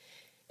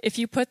If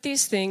you put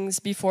these things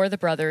before the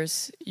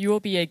brothers, you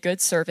will be a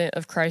good servant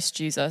of Christ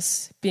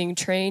Jesus, being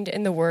trained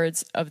in the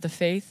words of the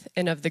faith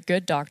and of the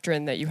good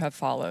doctrine that you have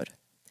followed.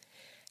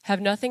 Have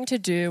nothing to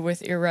do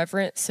with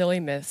irreverent, silly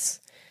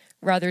myths.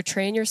 Rather,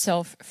 train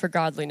yourself for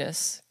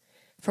godliness.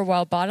 For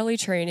while bodily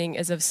training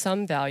is of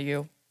some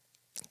value,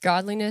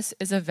 godliness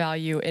is of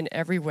value in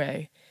every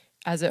way,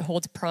 as it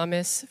holds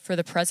promise for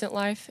the present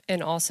life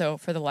and also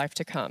for the life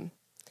to come.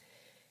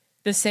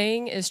 The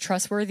saying is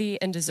trustworthy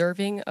and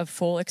deserving of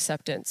full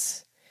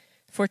acceptance.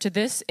 For to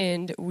this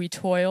end we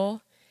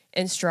toil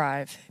and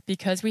strive,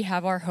 because we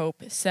have our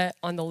hope set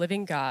on the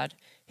living God,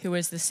 who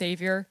is the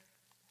Savior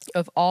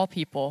of all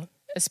people,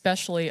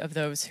 especially of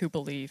those who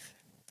believe.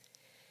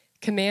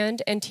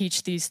 Command and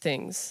teach these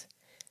things.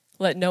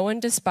 Let no one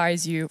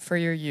despise you for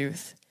your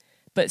youth,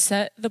 but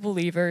set the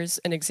believers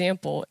an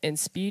example in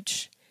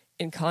speech,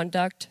 in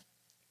conduct,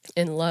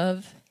 in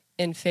love,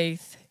 in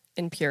faith,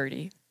 in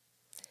purity.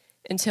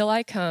 Until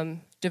I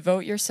come,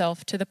 devote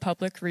yourself to the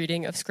public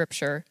reading of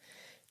Scripture,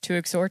 to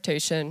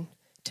exhortation,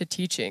 to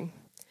teaching.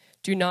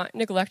 Do not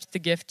neglect the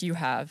gift you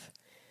have,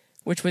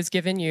 which was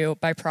given you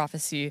by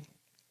prophecy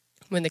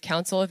when the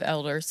council of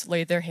elders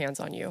laid their hands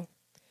on you.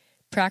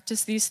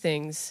 Practice these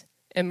things,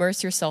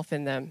 immerse yourself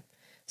in them,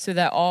 so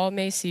that all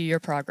may see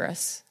your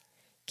progress.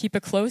 Keep a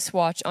close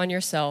watch on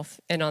yourself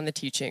and on the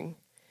teaching.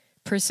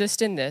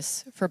 Persist in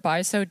this, for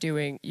by so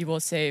doing you will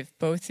save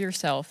both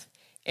yourself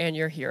and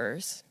your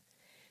hearers.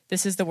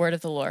 This is the word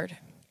of the Lord.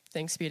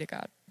 Thanks be to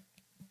God.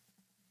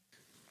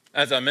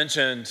 As I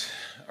mentioned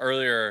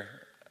earlier,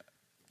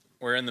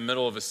 we're in the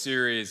middle of a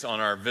series on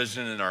our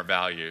vision and our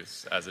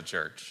values as a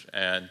church.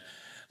 And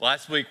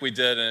last week we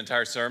did an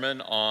entire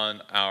sermon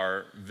on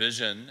our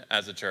vision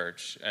as a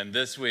church. And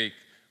this week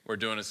we're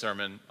doing a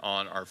sermon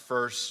on our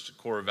first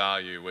core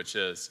value, which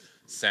is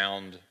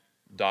sound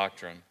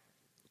doctrine.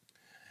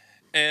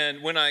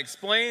 And when I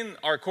explain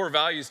our core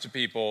values to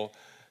people,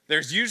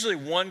 there's usually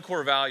one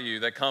core value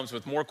that comes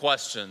with more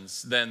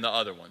questions than the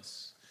other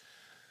ones.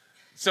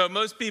 So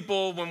most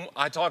people, when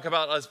I talk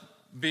about us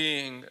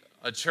being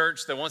a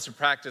church that wants to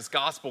practice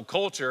gospel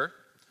culture,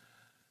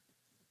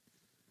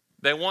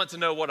 they want to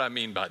know what I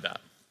mean by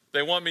that.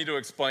 They want me to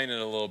explain it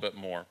a little bit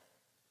more.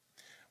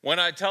 When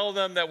I tell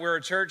them that we're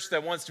a church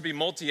that wants to be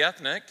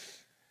multi-ethnic,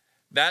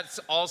 that's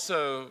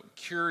also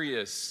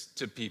curious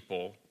to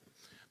people.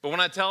 But when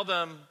I tell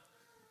them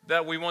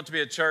that we want to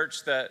be a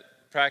church that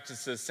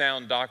practices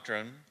sound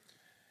doctrine,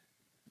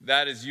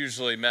 that is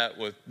usually met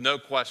with no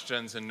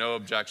questions and no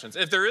objections.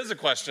 If there is a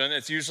question,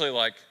 it's usually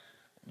like,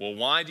 well,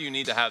 why do you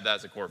need to have that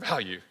as a core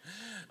value?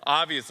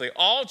 Obviously,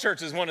 all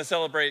churches want to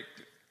celebrate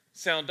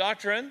sound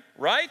doctrine,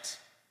 right?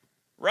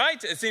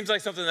 Right? It seems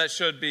like something that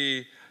should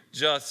be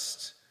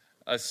just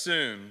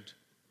assumed.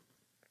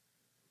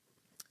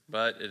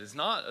 But it is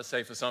not a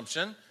safe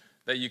assumption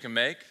that you can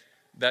make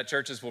that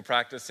churches will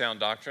practice sound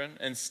doctrine.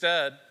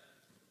 Instead,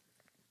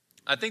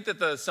 I think that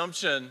the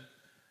assumption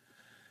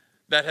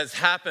that has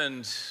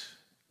happened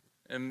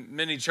in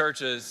many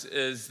churches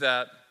is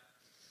that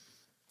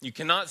you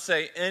cannot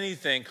say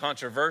anything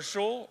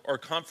controversial or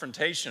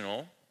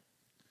confrontational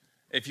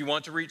if you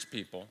want to reach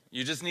people.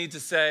 You just need to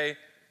say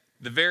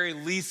the very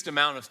least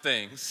amount of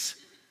things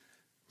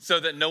so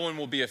that no one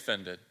will be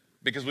offended,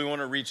 because we want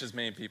to reach as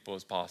many people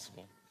as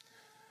possible.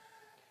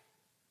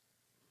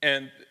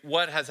 And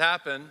what has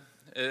happened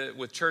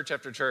with church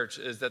after church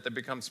is that they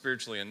become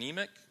spiritually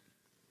anemic,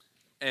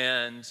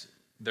 and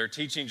their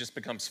teaching just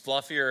becomes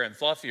fluffier and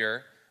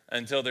fluffier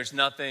until there's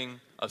nothing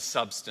of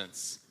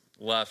substance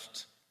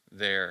left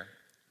there.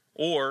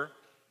 Or,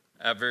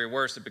 at very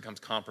worst, it becomes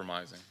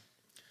compromising.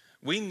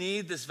 We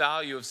need this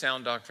value of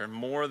sound doctrine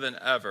more than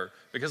ever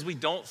because we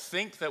don't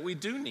think that we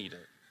do need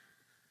it.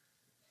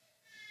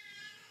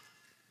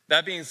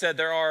 That being said,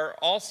 there are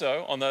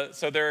also,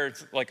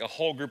 there's like a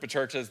whole group of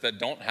churches that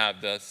don't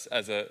have this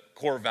as a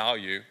core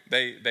value.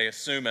 They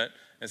assume it.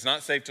 It's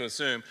not safe to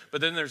assume. But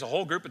then there's a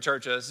whole group of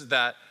churches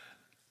that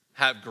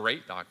have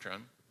great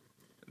doctrine.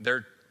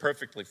 They're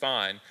perfectly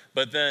fine.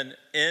 But then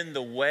in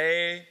the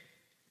way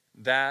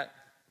that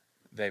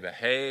they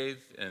behave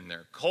in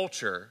their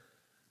culture,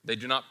 they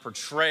do not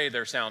portray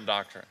their sound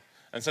doctrine.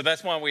 And so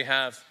that's why we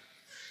have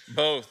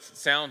both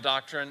sound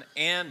doctrine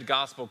and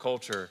gospel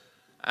culture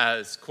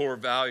as core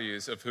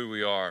values of who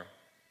we are.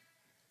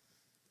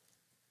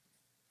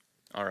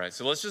 All right,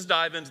 so let's just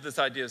dive into this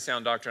idea of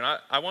sound doctrine.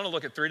 I want to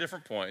look at 3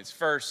 different points.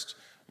 First,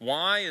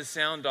 why is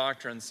sound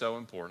doctrine so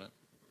important?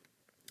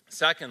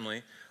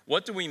 Secondly,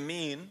 what do we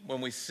mean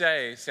when we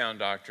say sound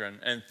doctrine?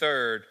 And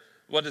third,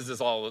 what does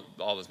all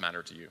this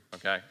matter to you,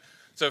 okay?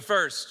 So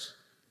first,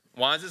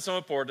 why is it so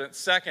important?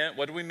 Second,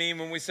 what do we mean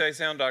when we say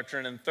sound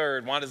doctrine? And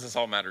third, why does this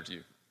all matter to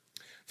you?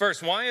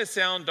 First, why is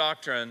sound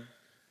doctrine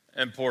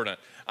important?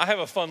 I have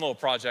a fun little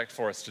project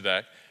for us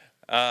today.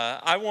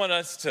 I want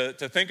us to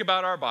think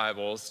about our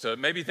Bibles, to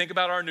maybe think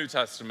about our New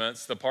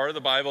Testaments, the part of the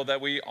Bible that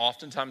we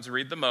oftentimes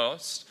read the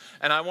most.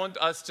 And I want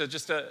us to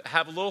just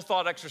have a little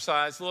thought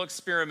exercise, a little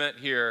experiment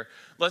here.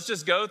 Let's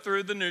just go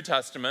through the New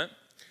Testament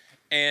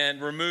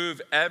and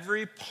remove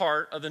every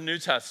part of the New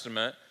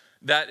Testament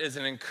that is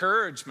an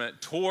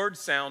encouragement toward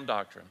sound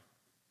doctrine.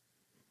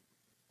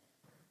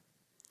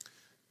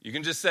 You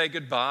can just say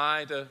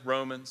goodbye to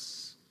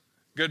Romans,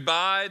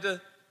 goodbye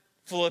to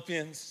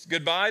Philippians,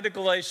 goodbye to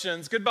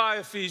Galatians, goodbye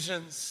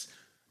Ephesians.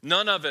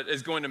 None of it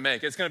is going to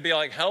make. It's going to be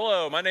like,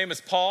 hello, my name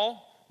is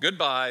Paul.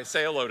 Goodbye.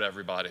 Say hello to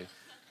everybody.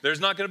 There's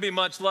not going to be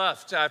much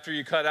left after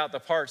you cut out the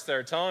parts that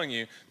are telling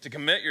you to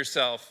commit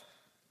yourself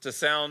to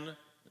sound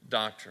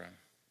doctrine.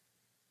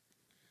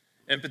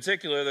 In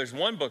particular, there's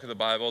one book of the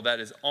Bible that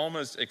is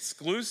almost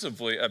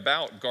exclusively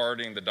about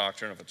guarding the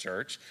doctrine of a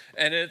church,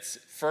 and it's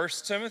 1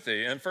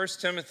 Timothy. In 1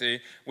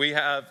 Timothy, we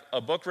have a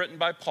book written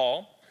by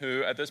Paul,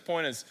 who at this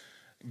point is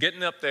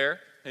getting up there.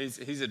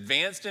 He's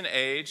advanced in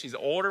age. He's an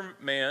older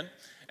man,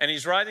 and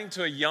he's writing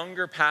to a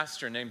younger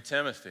pastor named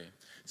Timothy.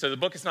 So the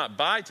book is not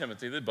by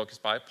Timothy, the book is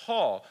by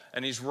Paul,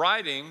 and he's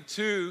writing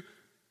to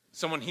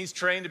someone he's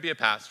trained to be a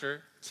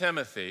pastor,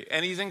 Timothy,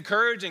 and he's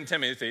encouraging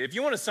Timothy. If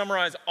you want to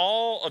summarize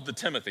all of the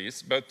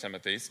Timothys, both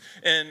Timothys,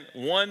 in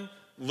one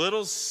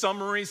little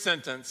summary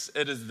sentence,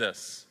 it is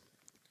this: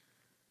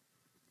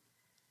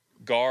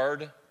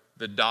 guard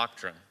the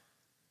doctrine.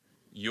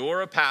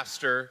 You're a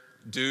pastor,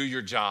 do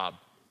your job.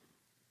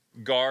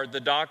 Guard the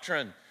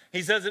doctrine.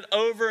 He says it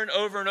over and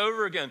over and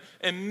over again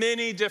in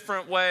many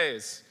different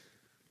ways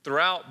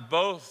throughout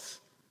both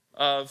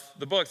of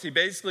the books. He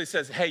basically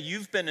says, hey,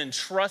 you've been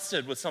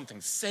entrusted with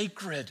something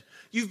sacred.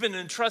 You've been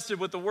entrusted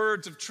with the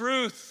words of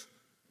truth.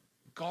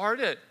 Guard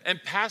it and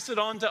pass it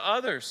on to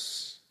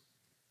others.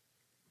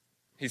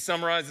 He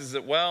summarizes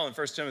it well in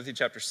 1 Timothy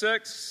chapter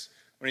 6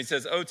 when he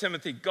says, "O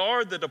Timothy,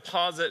 guard the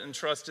deposit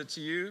entrusted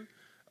to you.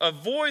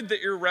 Avoid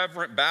the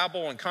irreverent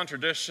babble and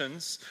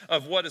contradictions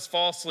of what is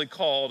falsely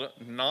called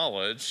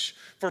knowledge,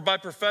 for by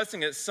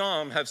professing it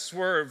some have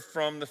swerved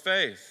from the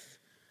faith."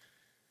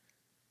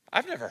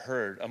 I've never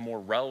heard a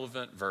more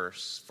relevant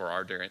verse for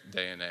our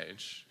day and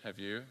age. Have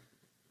you?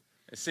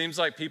 It seems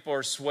like people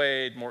are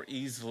swayed more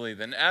easily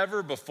than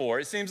ever before.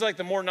 It seems like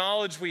the more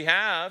knowledge we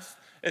have,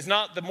 it's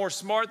not the more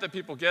smart that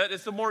people get,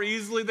 it's the more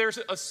easily they're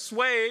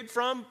swayed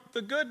from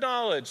the good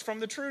knowledge, from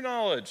the true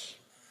knowledge.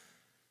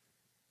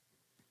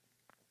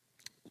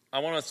 I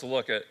want us to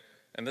look at,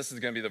 and this is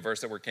going to be the verse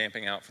that we're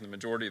camping out for the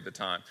majority of the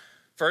time,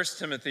 1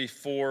 Timothy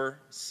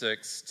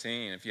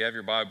 4:16. If you have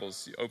your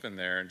Bibles, you open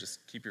there and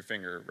just keep your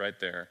finger right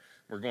there.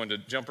 We're going to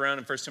jump around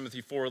in 1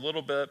 Timothy 4 a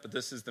little bit, but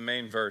this is the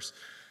main verse.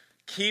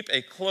 Keep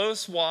a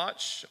close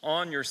watch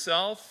on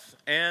yourself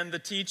and the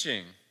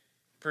teaching.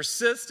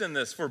 Persist in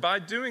this, for by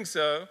doing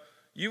so,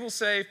 you will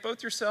save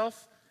both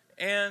yourself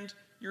and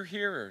your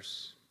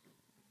hearers.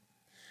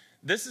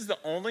 This is the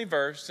only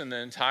verse in the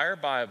entire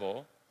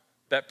Bible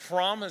that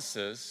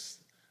promises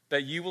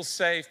that you will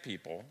save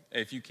people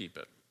if you keep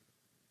it.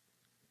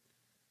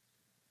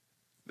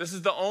 This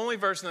is the only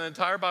verse in the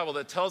entire Bible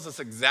that tells us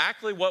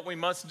exactly what we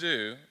must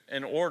do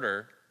in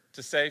order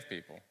to save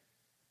people.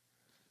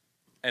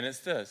 And it's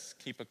this: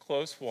 keep a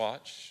close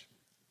watch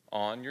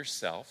on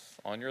yourself,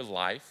 on your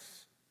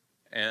life,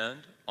 and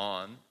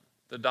on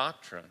the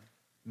doctrine.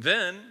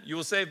 Then you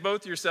will save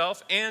both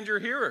yourself and your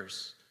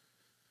hearers.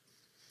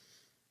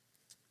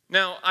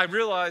 Now, I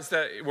realize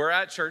that we're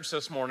at church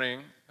this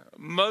morning.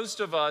 Most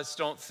of us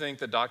don't think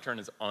that doctrine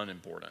is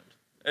unimportant.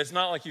 It's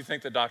not like you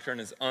think that doctrine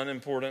is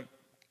unimportant.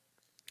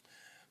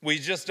 We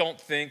just don't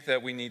think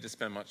that we need to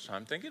spend much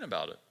time thinking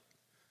about it.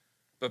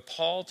 But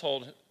Paul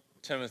told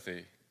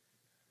Timothy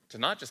to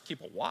not just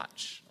keep a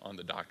watch on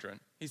the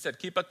doctrine. He said,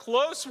 keep a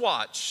close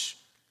watch.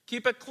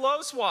 Keep a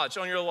close watch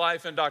on your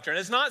life and doctrine.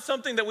 It's not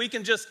something that we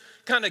can just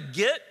kind of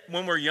get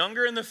when we're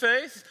younger in the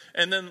faith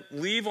and then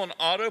leave on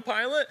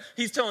autopilot.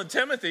 He's telling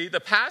Timothy, the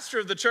pastor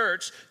of the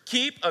church,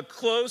 keep a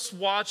close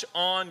watch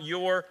on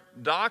your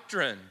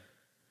doctrine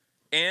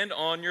and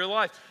on your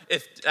life.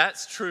 If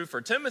that's true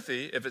for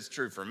Timothy, if it's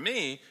true for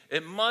me,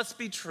 it must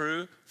be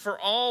true for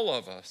all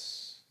of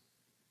us.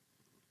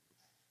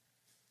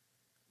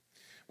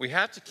 We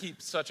have to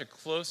keep such a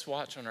close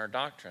watch on our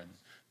doctrine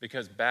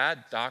because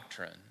bad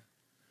doctrine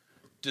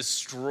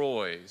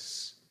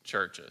destroys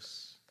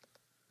churches.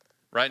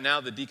 Right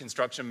now, the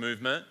deconstruction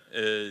movement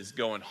is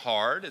going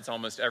hard. It's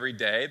almost every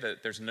day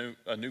that there's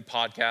a new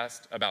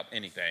podcast about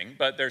anything,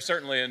 but there's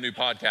certainly a new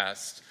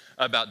podcast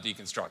about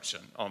deconstruction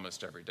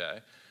almost every day.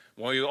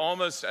 Well,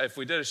 if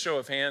we did a show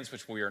of hands,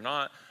 which we are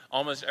not,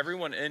 almost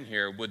everyone in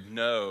here would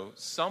know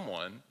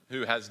someone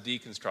who has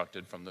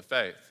deconstructed from the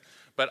faith.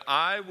 But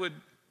I would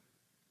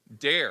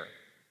dare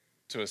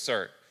to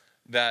assert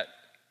that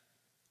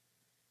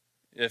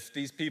if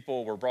these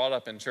people were brought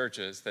up in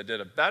churches that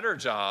did a better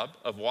job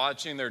of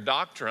watching their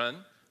doctrine,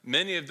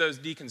 many of those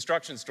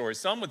deconstruction stories,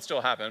 some would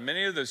still happen.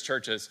 Many of those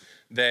churches,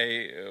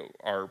 they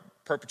are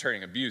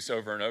perpetrating abuse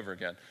over and over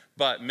again.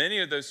 But many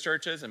of those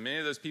churches and many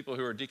of those people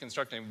who are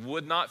deconstructing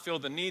would not feel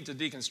the need to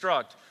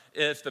deconstruct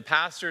if the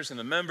pastors and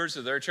the members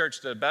of their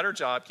church did a better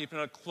job keeping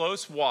a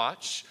close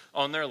watch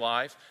on their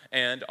life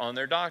and on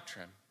their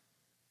doctrine.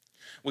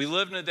 We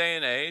live in a day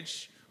and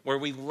age where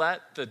we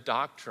let the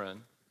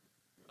doctrine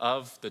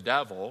of the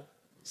devil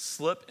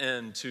slip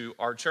into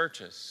our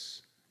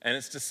churches. And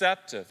it's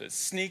deceptive, it's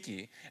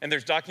sneaky, and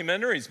there's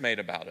documentaries made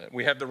about it.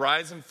 We have the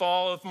rise and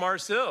fall of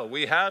Mars Hill.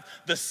 We have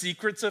the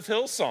secrets of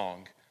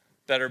Hillsong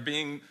that are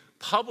being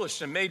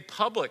published and made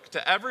public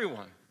to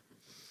everyone.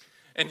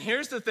 And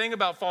here's the thing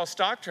about false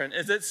doctrine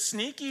is it's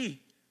sneaky.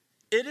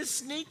 It is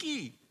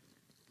sneaky.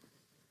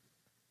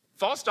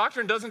 False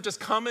doctrine doesn't just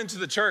come into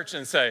the church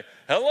and say,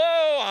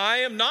 hello,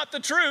 I am not the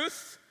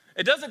truth.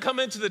 It doesn't come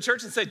into the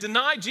church and say,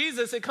 deny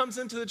Jesus. It comes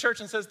into the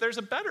church and says, there's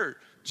a better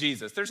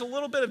Jesus. There's a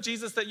little bit of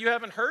Jesus that you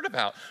haven't heard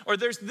about. Or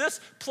there's this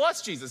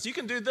plus Jesus. You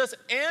can do this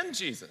and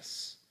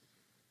Jesus.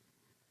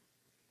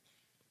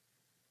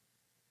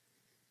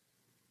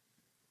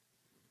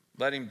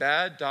 Letting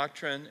bad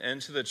doctrine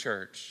into the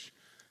church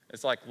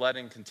is like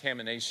letting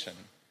contamination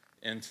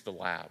into the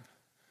lab.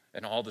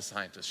 And all the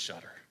scientists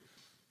shudder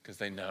because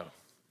they know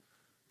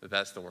that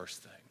that's the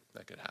worst thing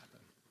that could happen.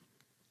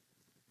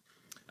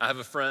 I have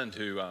a friend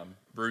who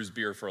brews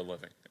beer for a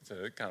living. It's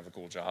kind of a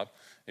cool job.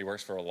 He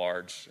works for a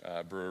large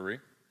brewery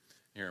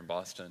here in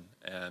Boston.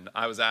 And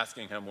I was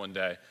asking him one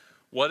day,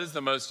 what is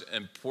the most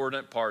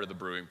important part of the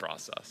brewing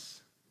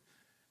process?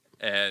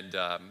 And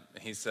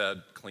he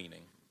said,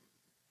 cleaning.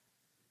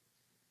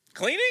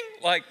 Cleaning?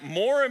 Like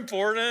more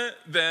important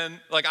than,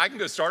 like I can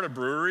go start a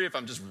brewery if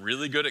I'm just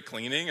really good at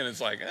cleaning and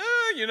it's like,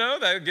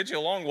 that'll get you a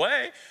long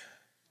way.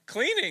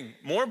 Cleaning,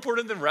 more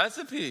important than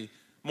recipe.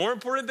 More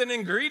important than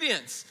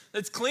ingredients,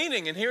 it's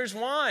cleaning, and here's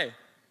why.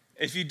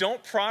 If you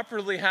don't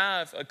properly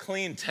have a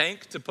clean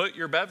tank to put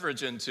your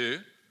beverage into,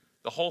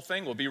 the whole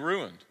thing will be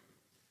ruined.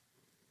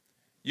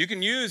 You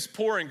can use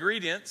poor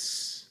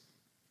ingredients,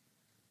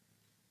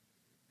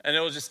 and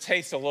it'll just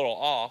taste a little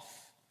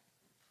off.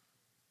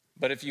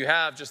 But if you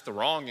have just the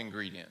wrong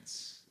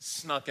ingredients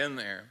snuck in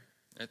there,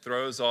 it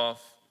throws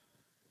off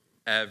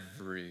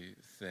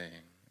everything.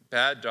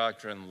 Bad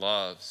doctrine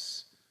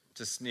loves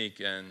to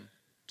sneak in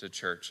to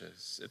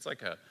churches. It's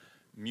like a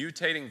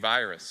mutating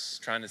virus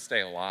trying to stay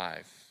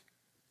alive.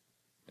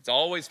 It's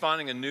always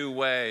finding a new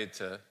way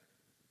to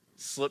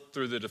slip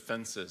through the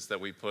defenses that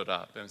we put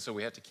up. And so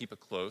we have to keep a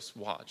close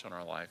watch on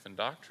our life and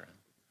doctrine.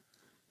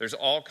 There's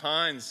all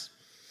kinds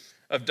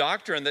of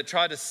doctrine that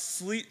try to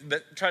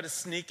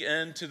sneak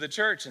into the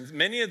church. And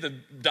many of the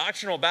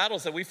doctrinal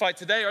battles that we fight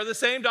today are the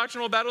same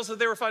doctrinal battles that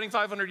they were fighting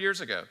 500 years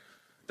ago.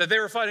 That they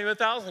were fighting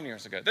 1,000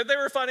 years ago, that they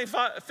were fighting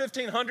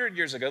 1,500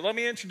 years ago. Let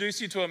me introduce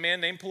you to a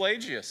man named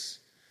Pelagius.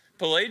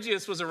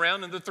 Pelagius was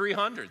around in the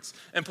 300s,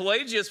 and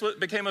Pelagius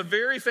became a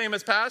very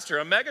famous pastor,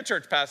 a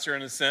megachurch pastor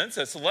in a sense,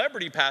 a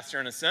celebrity pastor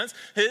in a sense.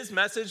 His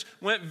message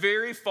went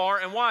very far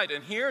and wide,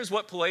 and here's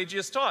what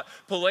Pelagius taught.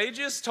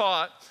 Pelagius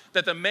taught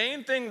that the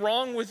main thing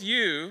wrong with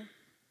you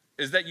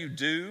is that you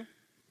do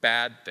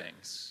bad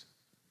things,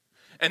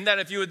 and that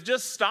if you would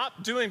just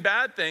stop doing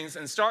bad things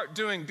and start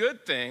doing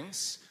good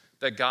things,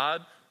 that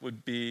God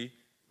would be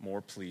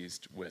more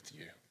pleased with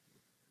you.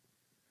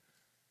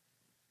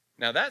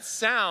 Now that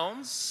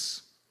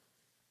sounds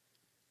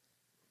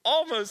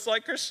almost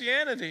like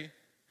Christianity.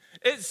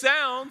 It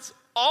sounds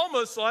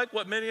almost like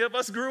what many of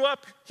us grew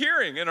up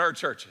hearing in our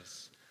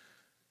churches.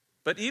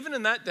 But even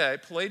in that day,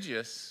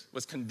 Pelagius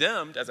was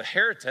condemned as a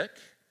heretic.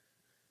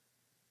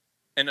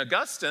 And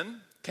Augustine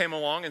came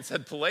along and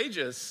said,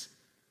 Pelagius,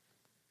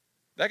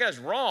 that guy's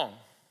wrong.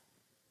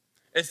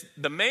 It's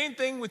the main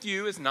thing with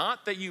you is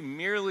not that you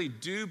merely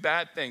do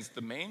bad things.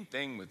 The main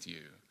thing with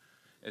you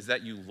is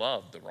that you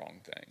love the wrong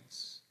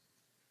things.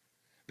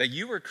 That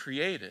you were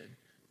created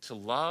to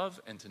love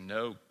and to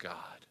know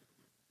God.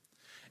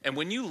 And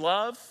when you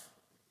love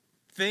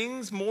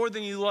things more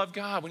than you love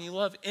God, when you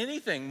love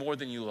anything more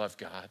than you love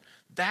God,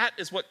 that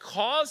is what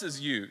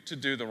causes you to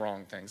do the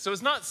wrong thing. So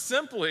it's not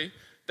simply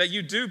that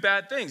you do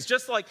bad things.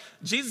 Just like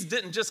Jesus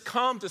didn't just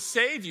come to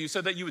save you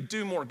so that you would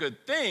do more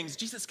good things.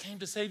 Jesus came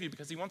to save you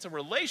because he wants a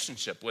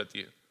relationship with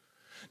you.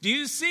 Do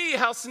you see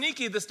how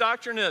sneaky this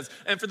doctrine is?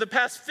 And for the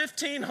past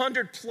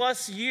 1,500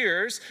 plus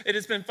years, it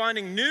has been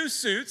finding new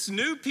suits,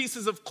 new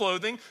pieces of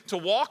clothing to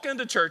walk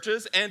into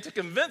churches and to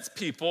convince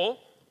people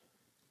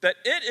that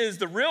it is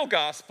the real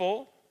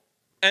gospel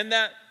and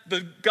that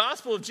the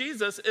gospel of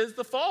Jesus is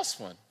the false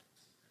one.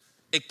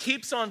 It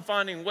keeps on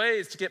finding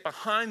ways to get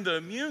behind the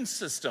immune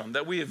system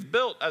that we have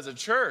built as a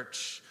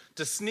church,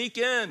 to sneak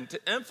in, to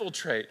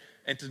infiltrate,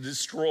 and to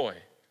destroy.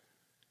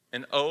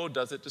 And oh,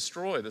 does it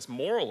destroy this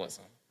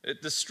moralism?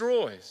 It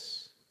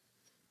destroys.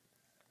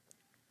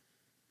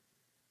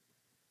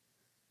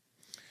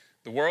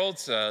 The world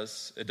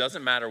says it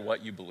doesn't matter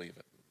what you believe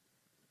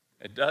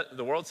it.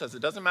 The world says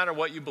it doesn't matter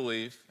what you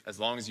believe as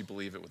long as you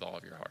believe it with all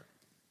of your heart.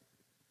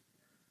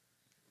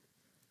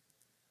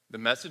 The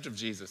message of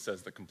Jesus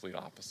says the complete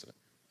opposite.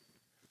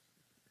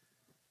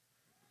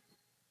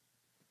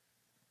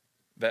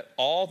 That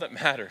all that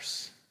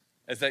matters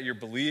is that you're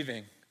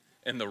believing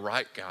in the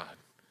right God,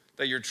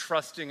 that you're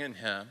trusting in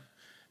him.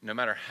 No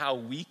matter how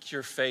weak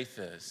your faith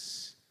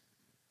is,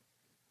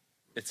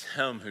 it's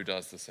him who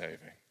does the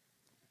saving.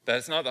 That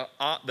it's not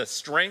the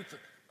strength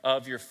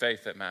of your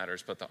faith that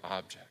matters, but the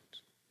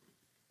object.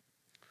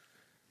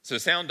 So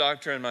sound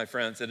doctrine, my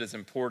friends, it is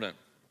important.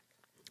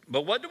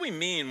 But what do we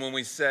mean when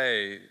we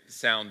say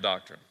sound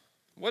doctrine?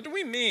 what do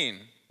we mean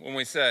when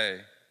we say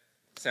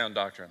sound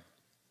doctrine?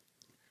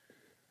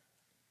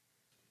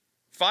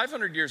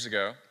 500 years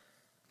ago,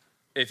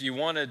 if you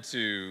wanted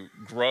to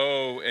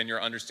grow in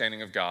your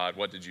understanding of God,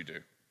 what did you do?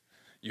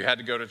 You had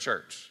to go to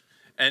church.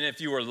 And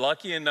if you were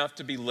lucky enough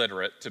to be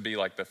literate, to be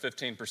like the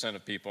 15%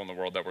 of people in the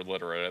world that were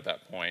literate at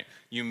that point,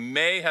 you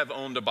may have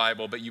owned a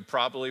Bible, but you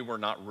probably were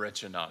not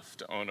rich enough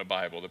to own a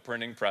Bible. The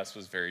printing press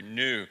was very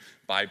new.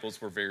 Bibles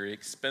were very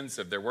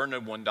expensive. There were no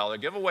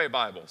 $1 giveaway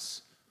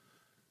Bibles.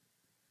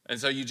 And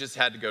so you just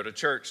had to go to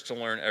church to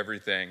learn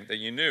everything that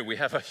you knew. We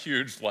have a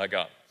huge leg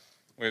up.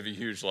 We have a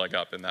huge leg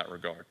up in that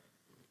regard.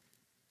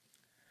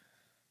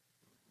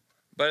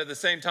 But at the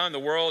same time, the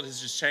world has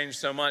just changed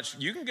so much.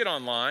 You can get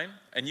online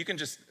and you can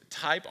just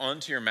type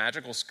onto your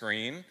magical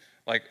screen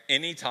like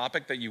any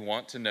topic that you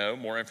want to know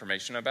more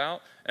information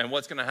about. And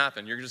what's going to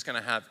happen? You're just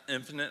going to have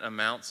infinite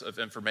amounts of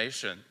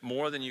information,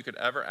 more than you could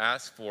ever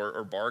ask for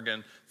or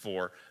bargain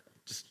for,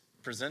 just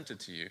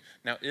presented to you.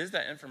 Now, is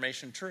that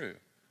information true?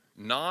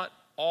 Not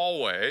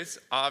always,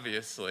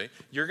 obviously.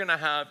 You're going to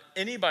have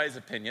anybody's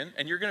opinion,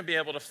 and you're going to be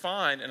able to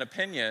find an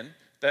opinion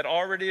that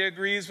already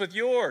agrees with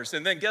yours.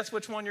 And then guess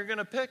which one you're going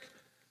to pick?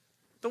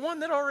 The one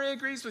that already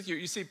agrees with you.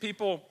 You see,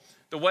 people,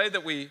 the way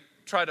that we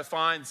try to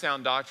find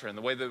sound doctrine,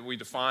 the way that we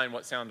define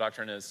what sound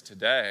doctrine is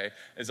today,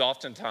 is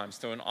oftentimes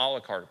through an a la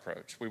carte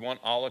approach. We want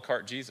a la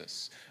carte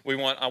Jesus. I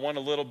want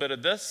a little bit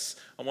of this,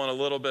 I want a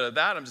little bit of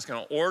that. I'm just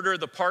going to order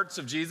the parts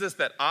of Jesus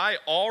that I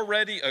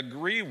already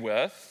agree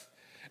with,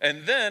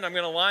 and then I'm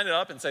going to line it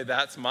up and say,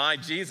 that's my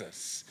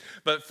Jesus.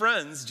 But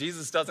friends,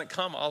 Jesus doesn't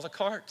come a la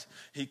carte.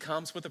 He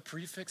comes with a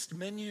prefixed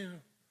menu.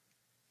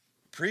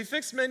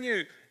 Prefixed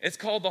menu. It's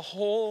called the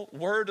whole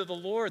word of the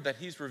Lord, that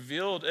he's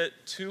revealed it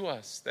to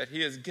us, that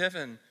he has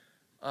given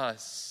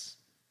us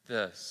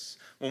this.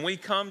 When we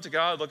come to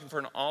God looking for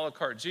an a la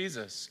carte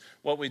Jesus,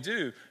 what we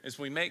do is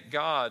we make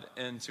God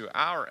into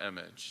our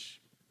image,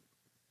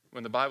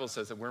 when the Bible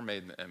says that we're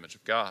made in the image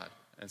of God.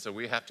 And so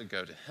we have to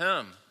go to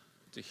him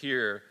to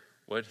hear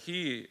what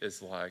he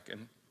is like.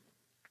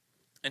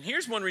 And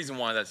here's one reason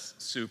why that's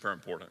super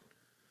important.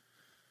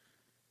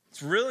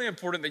 It's really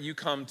important that you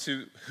come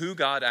to who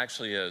God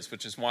actually is,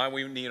 which is why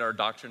we need our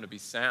doctrine to be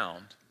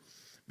sound.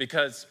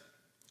 Because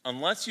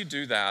unless you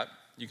do that,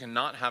 you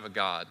cannot have a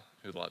God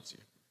who loves you.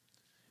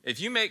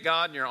 If you make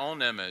God in your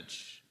own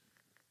image,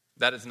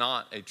 that is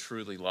not a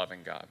truly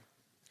loving God.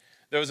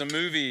 There was a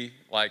movie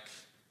like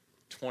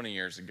 20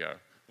 years ago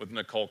with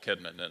Nicole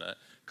Kidman in it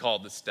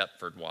called The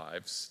Stepford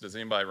Wives. Does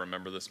anybody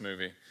remember this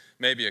movie?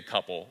 Maybe a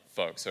couple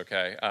folks,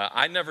 okay?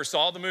 I never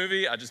saw the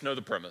movie. I just know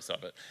the premise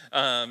of it.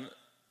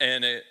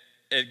 And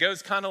it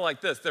goes kind of like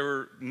this. There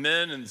were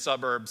men in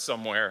suburbs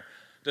somewhere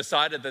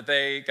decided that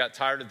they got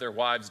tired of their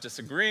wives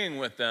disagreeing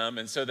with them,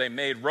 and so they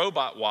made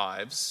robot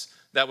wives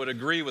that would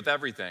agree with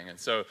everything. And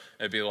so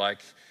it'd be like,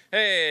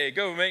 hey,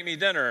 go make me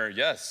dinner.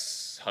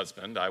 Yes,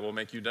 husband, I will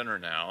make you dinner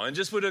now. And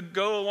just would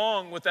go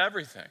along with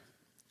everything.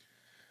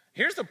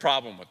 Here's the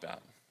problem with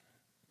that.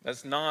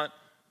 That's not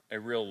a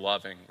real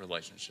loving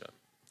relationship.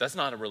 That's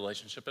not a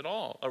relationship at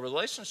all. A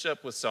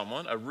relationship with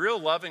someone, a real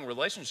loving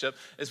relationship,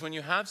 is when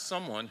you have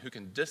someone who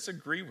can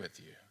disagree with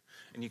you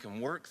and you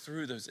can work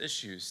through those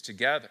issues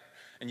together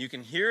and you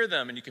can hear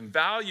them and you can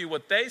value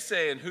what they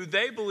say and who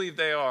they believe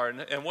they are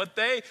and what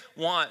they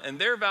want and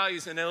their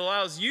values, and it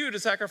allows you to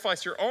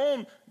sacrifice your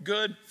own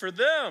good for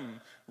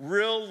them.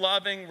 Real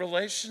loving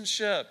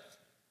relationship,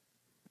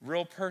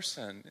 real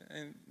person.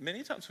 And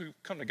many times we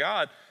come to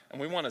God and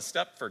we want a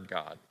Stepford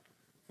God.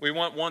 We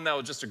want one that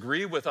will just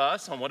agree with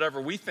us on whatever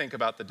we think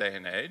about the day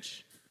and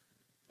age,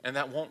 and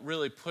that won't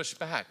really push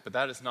back, but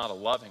that is not a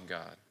loving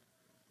God.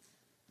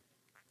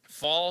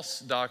 False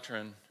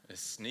doctrine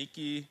is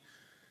sneaky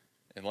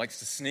and likes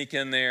to sneak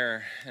in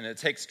there, and it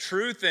takes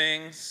true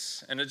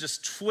things and it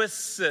just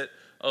twists it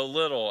a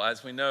little.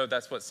 As we know,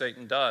 that's what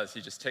Satan does. He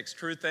just takes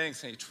true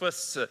things and he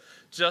twists it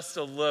just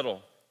a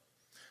little.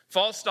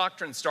 False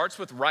doctrine starts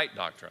with right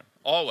doctrine,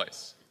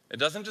 always. It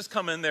doesn't just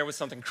come in there with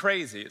something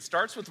crazy. It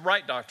starts with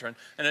right doctrine,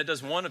 and it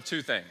does one of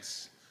two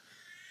things.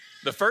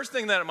 The first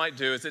thing that it might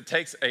do is it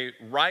takes a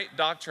right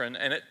doctrine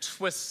and it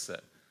twists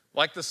it,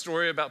 like the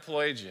story about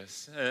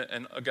Pelagius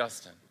and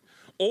Augustine,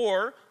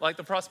 or like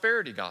the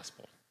prosperity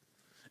gospel.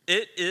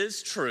 It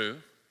is true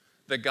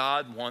that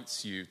God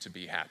wants you to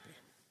be happy.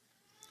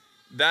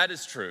 That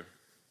is true.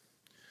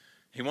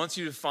 He wants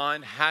you to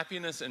find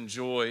happiness and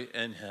joy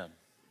in him.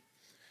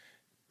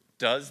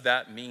 Does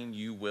that mean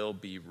you will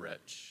be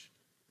rich?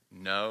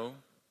 No,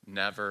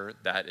 never.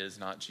 That is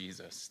not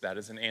Jesus. That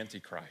is an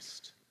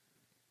antichrist.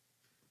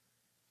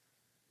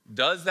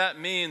 Does that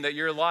mean that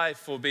your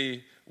life will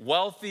be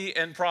wealthy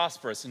and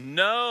prosperous?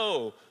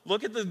 No.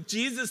 Look at the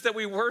Jesus that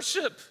we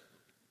worship.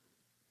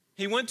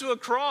 He went to a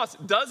cross.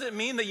 Does it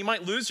mean that you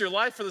might lose your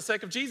life for the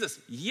sake of Jesus?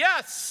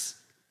 Yes.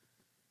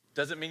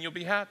 Does it mean you'll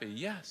be happy?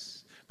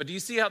 Yes. But do you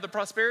see how the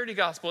prosperity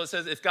gospel, it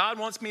says, if God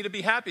wants me to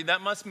be happy,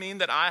 that must mean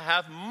that I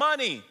have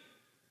money.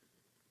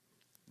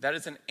 That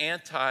is an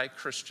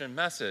anti-Christian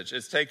message.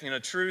 It's taking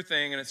a true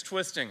thing and it's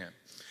twisting it.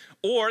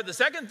 Or the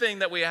second thing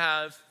that we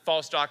have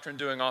false doctrine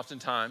doing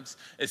oftentimes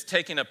is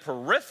taking a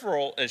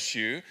peripheral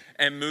issue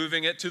and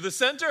moving it to the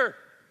center.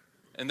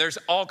 And there's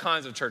all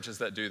kinds of churches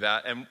that do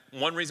that. And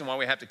one reason why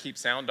we have to keep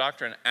sound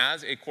doctrine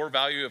as a core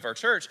value of our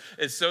church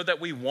is so that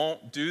we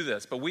won't do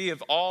this. But we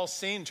have all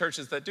seen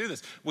churches that do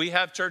this. We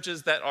have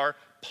churches that are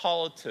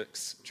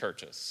politics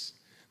churches,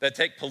 that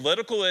take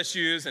political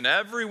issues, and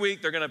every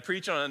week they're going to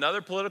preach on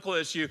another political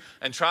issue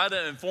and try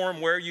to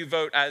inform where you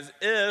vote as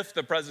if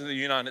the President of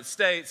the United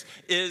States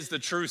is the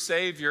true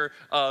savior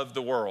of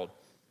the world.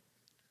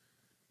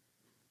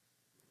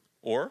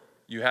 Or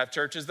you have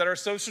churches that are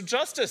social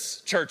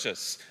justice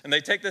churches, and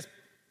they take this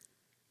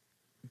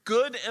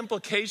good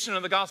implication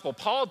of the gospel,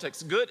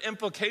 politics, good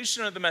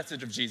implication of the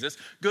message of Jesus,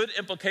 good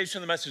implication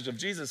of the message of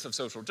Jesus of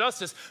social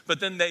justice, but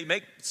then they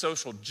make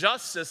social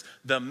justice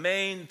the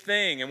main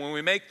thing. And when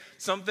we make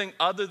something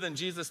other than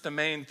Jesus the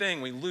main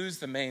thing, we lose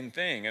the main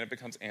thing, and it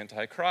becomes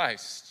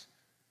anti-Christ.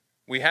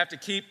 We have to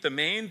keep the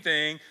main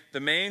thing,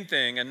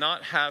 and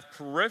not have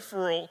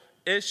peripheral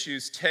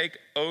issues take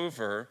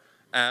over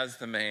as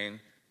the main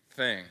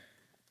thing.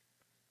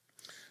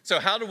 So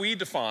how do we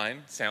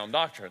define sound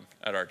doctrine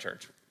at our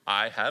church?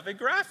 I have a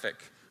graphic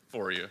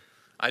for you.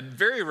 I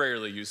very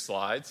rarely use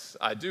slides.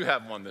 I do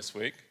have one this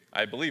week.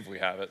 I believe we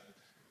have it.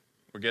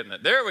 We're getting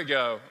it. There we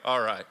go.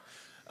 All right.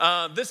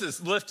 This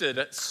is lifted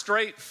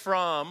straight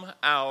from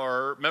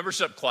our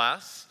membership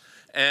class.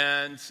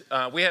 And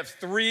we have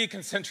 3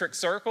 concentric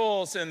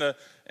circles. And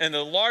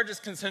the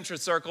largest concentric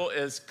circle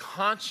is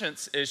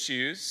conscience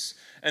issues.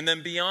 And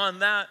then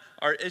beyond that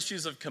are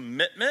issues of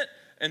commitment.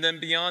 And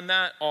then beyond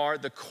that are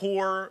the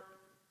core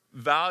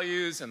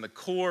values and the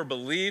core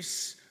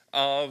beliefs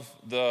of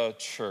the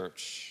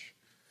church.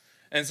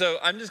 And so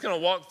I'm just going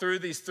to walk through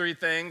these 3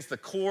 things, the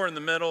core in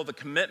the middle, the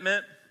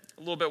commitment,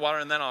 a little bit wider,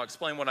 and then I'll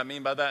explain what I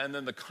mean by that, and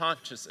then the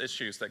conscious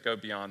issues that go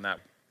beyond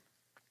that.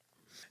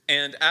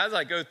 And as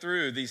I go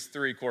through these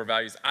 3 core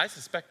values, I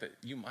suspect that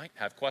you might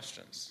have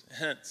questions.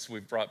 Hence,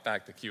 we've brought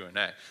back the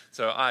Q&A.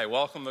 So I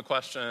welcome the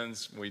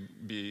questions.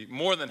 We'd be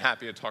more than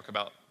happy to talk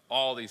about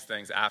all these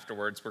things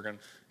afterwards. We're going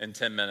to, in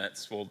 10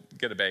 minutes, we'll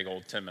get a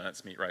bagel, 10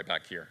 minutes, meet right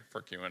back here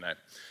for Q&A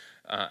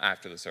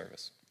after the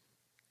service.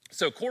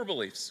 So core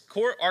beliefs.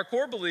 Our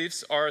core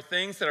beliefs are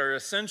things that are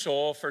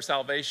essential for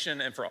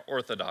salvation and for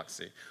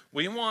orthodoxy.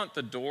 We want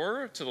the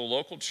door to the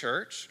local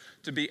church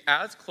to be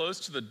as close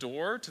to the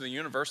door to the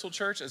universal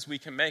church as we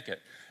can make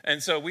it.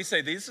 And so we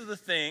say these are the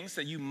things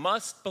that you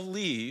must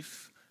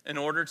believe in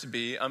order to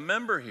be a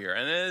member here.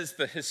 And it is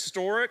the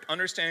historic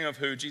understanding of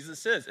who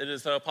Jesus is. It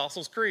is the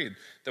Apostles' Creed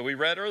that we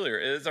read earlier.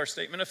 It is our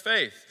statement of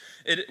faith.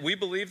 We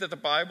believe that the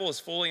Bible is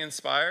fully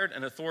inspired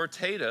and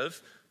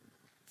authoritative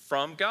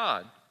from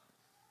God.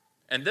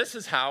 And this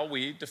is how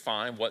we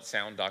define what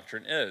sound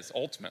doctrine is,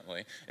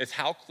 ultimately. It's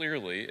how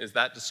clearly is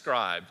that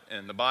described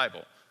in the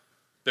Bible.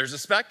 There's a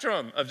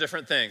spectrum of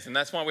different things, and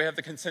that's why we have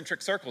the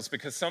concentric circles,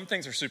 because some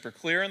things are super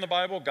clear in the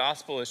Bible,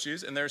 gospel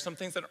issues, and there are some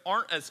things that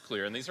aren't as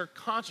clear, and these are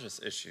conscious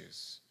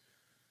issues.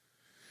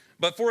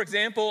 But for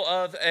example,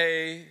 of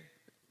an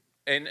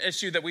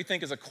issue that we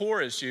think is a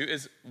core issue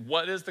is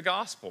what is the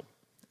gospel?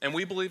 And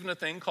we believe in a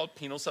thing called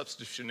penal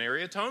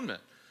substitutionary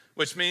atonement,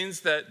 which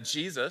means that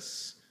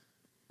Jesus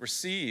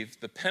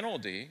received the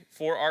penalty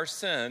for our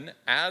sin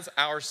as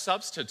our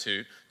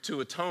substitute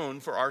to atone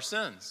for our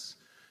sins.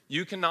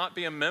 You cannot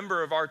be a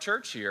member of our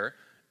church here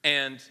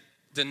and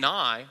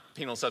deny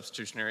penal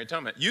substitutionary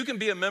atonement. You can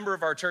be a member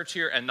of our church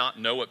here and not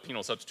know what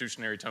penal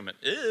substitutionary atonement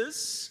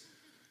is,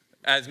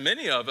 as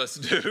many of us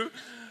do,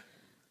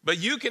 but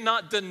you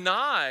cannot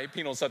deny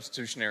penal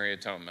substitutionary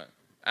atonement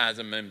as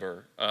a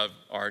member of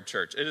our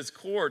church. It is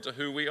core to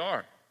who we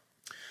are.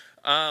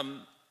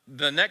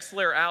 The next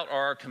layer out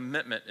are our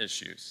commitment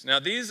issues. Now,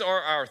 these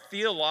are our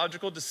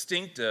theological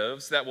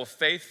distinctives that will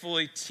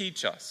faithfully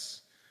teach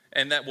us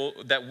and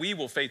that we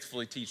will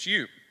faithfully teach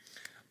you.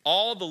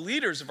 All the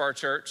leaders of our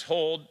church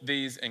hold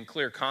these in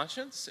clear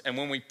conscience, and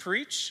when we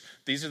preach,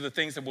 these are the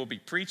things that we'll be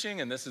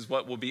preaching, and this is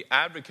what will be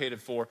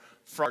advocated for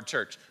our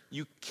church.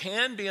 You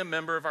can be a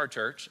member of our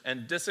church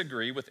and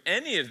disagree with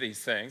any of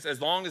these things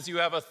as long as you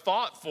have a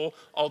thoughtful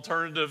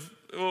alternative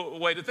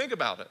way to think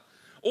about it.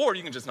 Or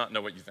you can just not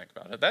know what you think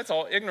about it. That's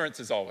all.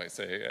 Ignorance is always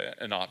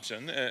an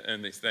option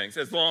in these things,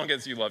 as long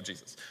as you love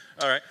Jesus.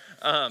 All right.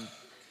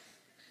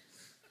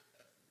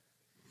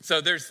 So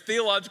there's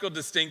theological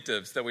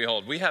distinctives that we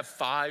hold. We have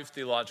 5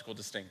 theological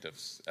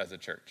distinctives as a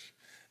church.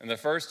 And the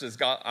first is,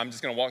 I'm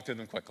just going to walk through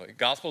them quickly.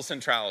 Gospel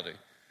centrality.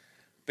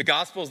 The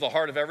gospel is the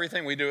heart of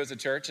everything we do as a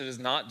church. It is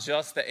not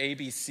just the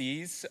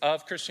ABCs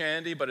of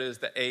Christianity, but it is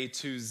the A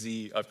to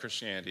Z of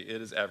Christianity.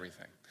 It is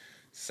everything.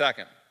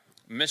 Second,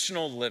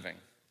 missional living.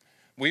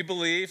 We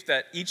believe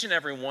that each and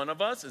every one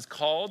of us is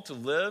called to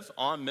live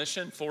on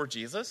mission for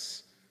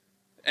Jesus,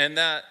 and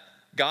that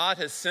God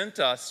has sent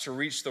us to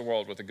reach the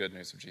world with the good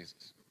news of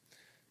Jesus.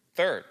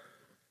 Third,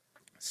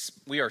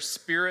 we are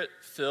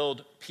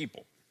spirit-filled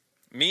people,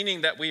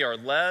 meaning that we are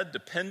led,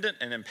 dependent,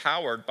 and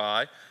empowered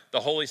by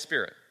the Holy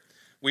Spirit.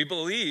 We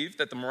believe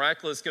that the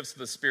miraculous gifts of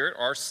the Spirit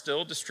are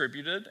still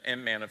distributed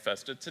and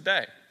manifested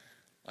today.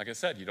 Like I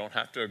said, you don't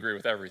have to agree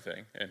with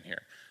everything in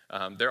here.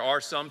 There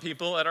are some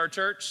people at our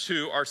church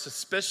who are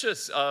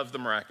suspicious of the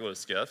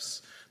miraculous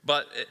gifts,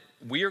 but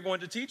we are going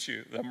to teach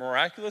you the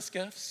miraculous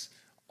gifts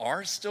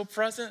are still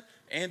present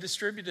and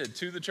distributed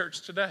to the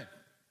church today.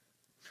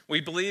 We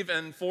believe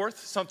in, fourth,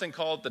 something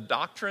called the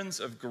doctrines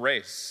of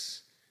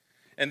grace.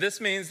 And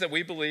this means that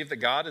we believe that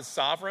God is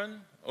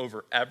sovereign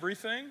over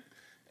everything,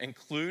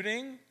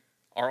 including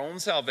our own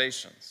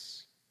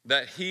salvations.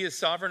 That he is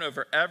sovereign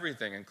over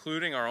everything,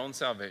 including our own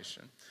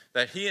salvation.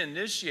 That he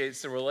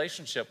initiates the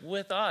relationship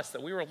with us,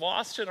 that we were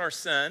lost in our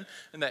sin,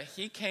 and that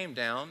he came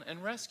down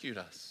and rescued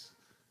us.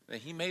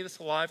 That he made us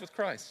alive with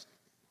Christ.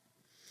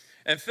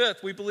 And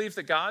fifth, we believe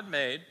that God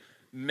made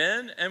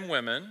men and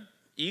women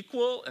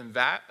equal in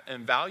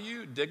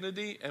value,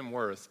 dignity, and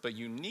worth, but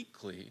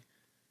uniquely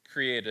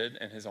created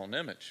in his own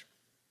image.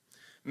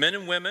 Men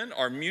and women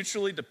are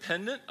mutually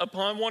dependent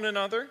upon one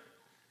another,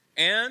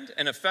 and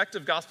an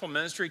effective gospel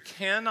ministry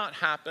cannot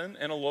happen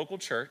in a local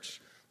church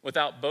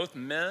without both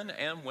men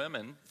and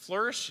women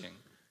flourishing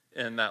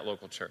in that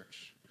local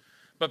church.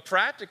 But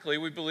practically,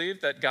 we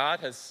believe that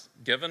God has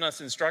given us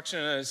instruction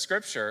in his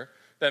scripture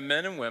that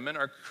men and women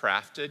are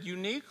crafted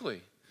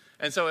uniquely.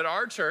 And so at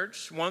our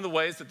church, one of the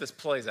ways that this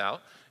plays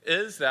out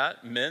is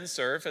that men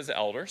serve as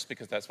elders,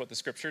 because that's what the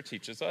scripture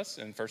teaches us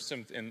in 1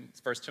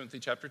 Timothy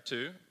chapter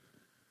 2.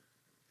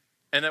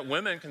 And that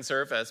women can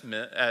serve as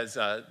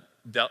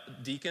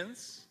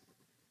deacons,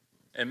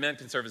 and men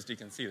can serve as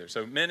deacons either.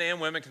 So men and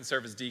women can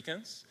serve as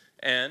deacons,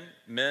 and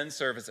men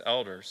serve as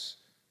elders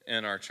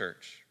in our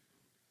church.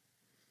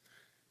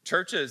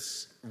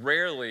 Churches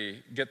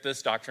rarely get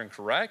this doctrine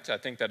correct. I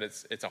think that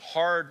it's a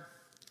hard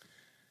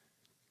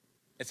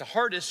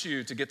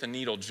issue to get the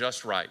needle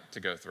just right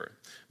to go through.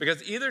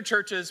 Because either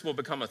churches will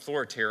become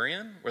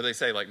authoritarian, where they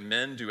say, like,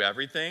 men do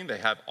everything. They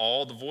have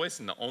all the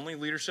voice and the only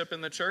leadership in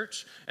the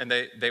church, and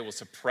they will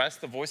suppress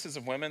the voices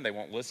of women. They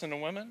won't listen to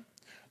women.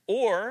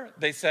 Or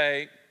they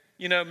say,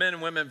 men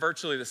and women,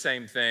 virtually the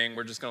same thing.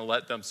 We're just going to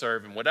let them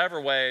serve in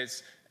whatever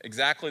ways,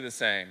 exactly the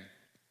same.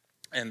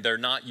 And they're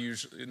not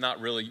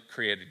really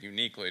created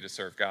uniquely to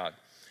serve God.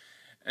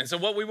 And so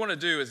what we want to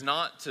do is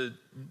not to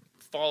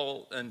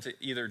fall into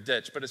either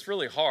ditch, but it's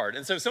really hard.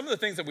 And so some of the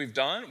things that we've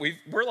done,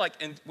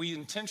 we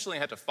intentionally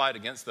had to fight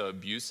against the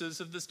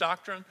abuses of this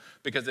doctrine,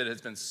 because it has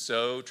been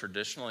so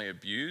traditionally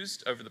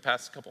abused over the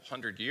past couple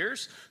hundred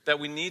years that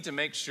we need to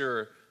make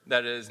sure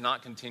that it has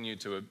not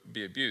continued to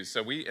be abused.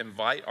 So we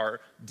invite our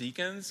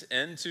deacons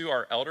into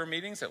our elder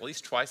meetings at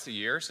least twice a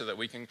year, so that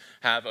we can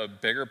have a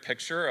bigger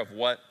picture of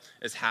what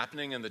is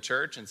happening in the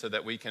church, and so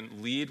that we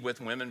can lead with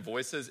women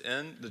voices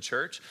in the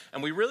church.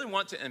 And we really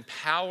want to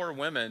empower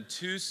women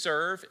to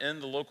serve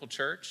in the local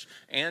church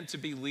and to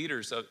be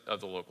leaders of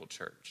the local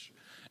church.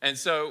 And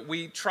so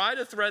we try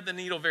to thread the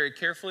needle very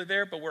carefully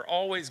there, but we're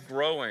always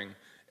growing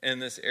in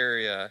this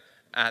area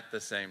at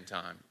the same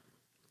time.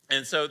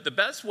 And so the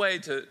best way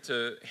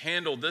to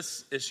handle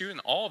this issue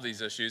and all of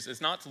these issues is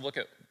not to look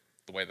at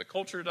the way the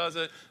culture does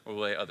it or the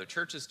way other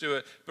churches do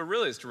it, but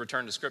really is to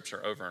return to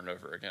Scripture over and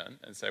over again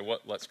and say,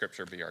 let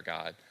Scripture be our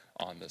guide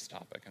on this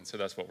topic. And so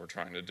that's what we're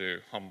trying to do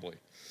humbly.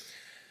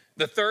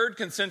 The third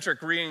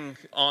concentric ring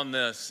on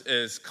this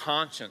is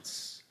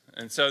conscience.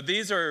 And so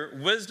these are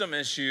wisdom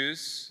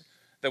issues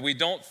that we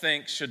don't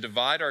think should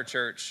divide our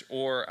church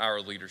or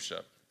our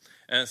leadership.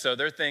 And so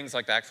there are things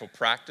like the actual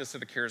practice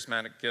of the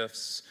charismatic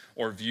gifts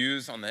or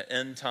views on the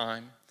end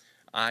time.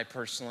 I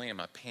personally am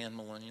a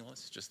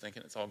pan-millennialist, just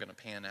thinking it's all going to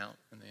pan out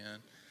in the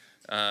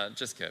end.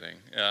 Just kidding.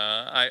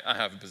 I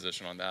have a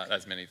position on that,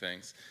 as many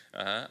things.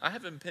 I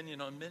have an opinion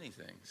on many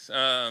things.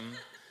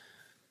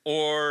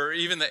 Or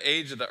even the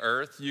age of the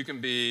earth. You can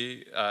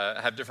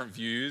have different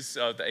views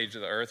of the age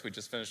of the earth. We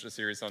just finished a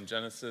series on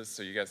Genesis,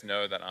 so you guys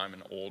know that I'm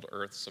an old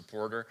earth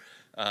supporter.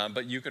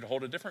 But you could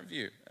hold a different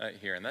view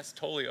here, and that's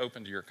totally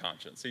open to your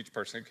conscience. Each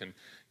person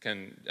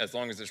can, as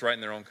long as it's right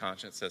in their own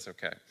conscience, says,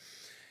 okay.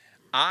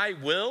 I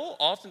will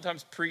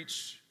oftentimes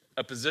preach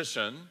a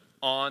position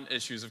on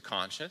issues of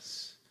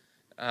conscience,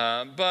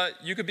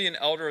 but you could be an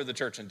elder of the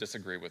church and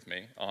disagree with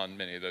me on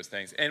many of those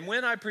things. And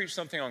when I preach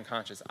something on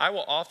conscience, I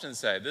will often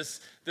say,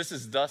 this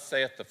is thus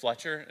saith the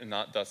Fletcher and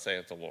not thus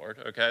saith the Lord,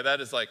 okay?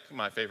 That is like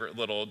my favorite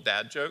little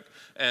dad joke.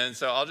 And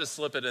so I'll just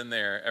slip it in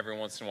there every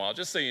once in a while,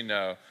 just so you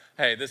know,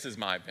 hey, this is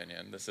my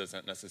opinion. This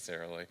isn't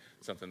necessarily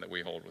something that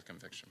we hold with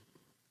conviction.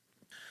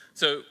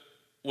 So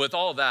with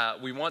all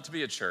that, we want to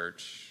be a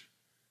church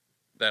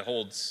that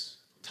holds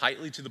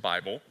tightly to the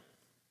Bible,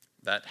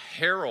 that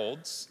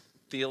heralds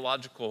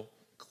theological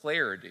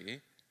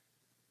clarity,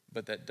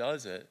 but that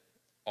does it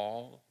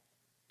all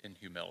in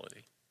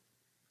humility.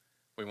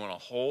 We want to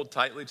hold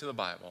tightly to the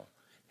Bible,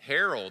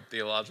 herald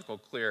theological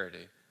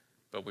clarity,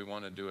 but we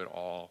want to do it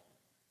all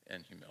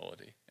in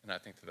humility. And I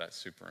think that that's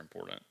super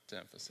important to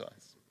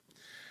emphasize.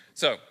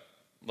 So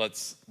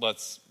let's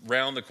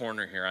round the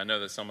corner here. I know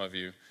that some of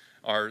you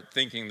are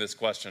thinking this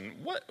question,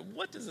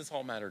 what does this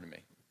all matter to me?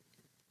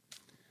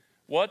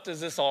 What does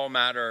this all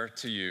matter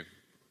to you?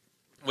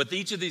 With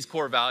each of these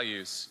core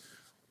values,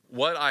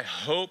 what I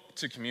hope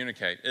to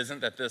communicate isn't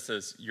that this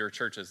is your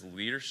church's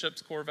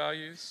leadership's core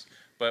values,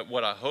 but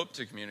what I hope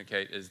to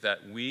communicate is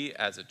that we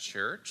as a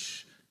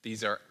church,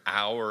 these are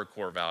our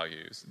core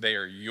values. They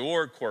are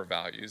your core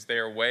values. They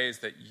are ways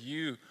that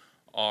you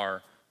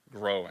are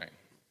growing.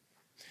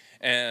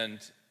 And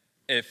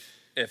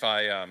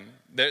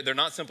they're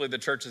not simply the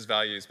church's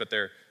values, but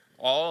they're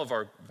all of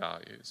our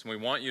values. We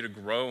want you to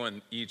grow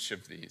in each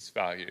of these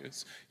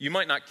values. You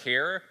might not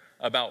care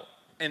about,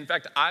 in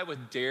fact, I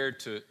would dare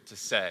to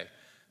say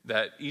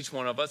that each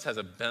one of us has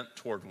a bent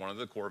toward one of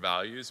the core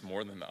values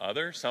more than the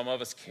other. Some of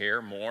us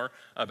care more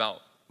about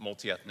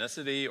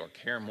multi-ethnicity, or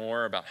care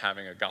more about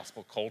having a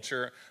gospel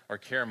culture, or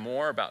care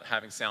more about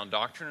having sound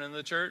doctrine in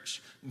the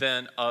church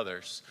than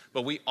others.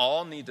 But we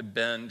all need to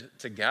bend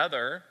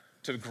together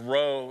to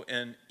grow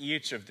in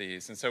each of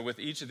these. And so with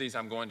each of these,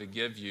 I'm going to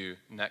give you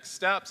next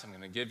steps. I'm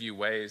going to give you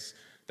ways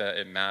that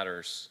it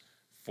matters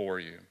for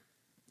you.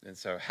 And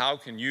so how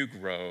can you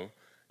grow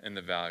in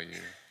the value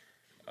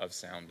of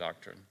sound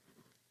doctrine?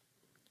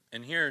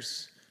 And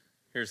here's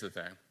the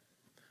thing.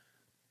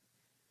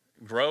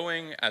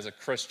 Growing as a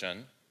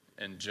Christian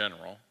in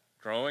general,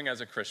 growing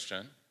as a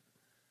Christian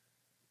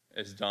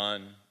is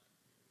done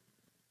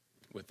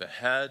with the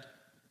head,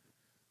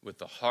 with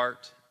the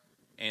heart,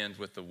 and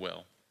with the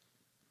will.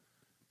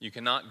 You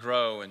cannot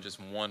grow in just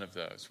one of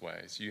those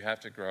ways. You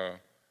have to grow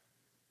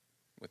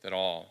with it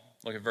all.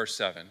 Look at verse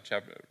 7,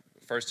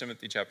 1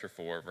 Timothy chapter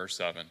 4, verse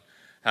 7.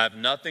 Have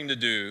nothing to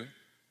do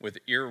with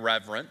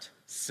irreverent,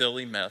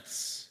 silly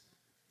myths.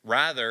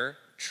 Rather,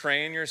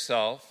 train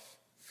yourself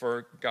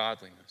for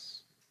godliness.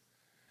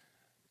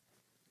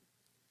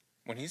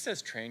 When he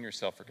says train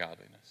yourself for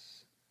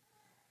godliness,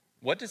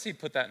 what does he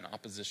put that in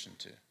opposition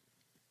to?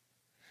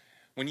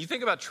 When you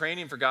think about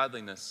training for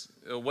godliness,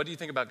 what do you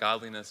think about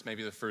godliness?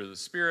 Maybe the fruit of the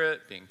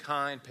Spirit, being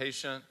kind,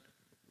 patient,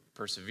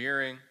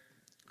 persevering.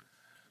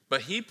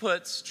 But he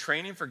puts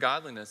training for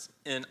godliness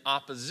in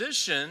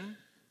opposition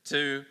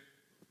to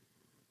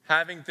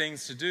having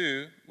things to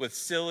do with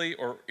silly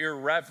or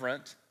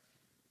irreverent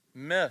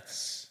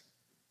myths.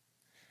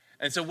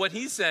 And so what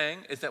he's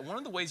saying is that one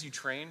of the ways you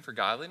train for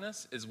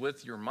godliness is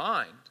with your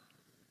mind.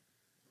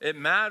 It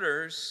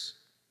matters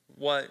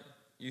what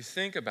you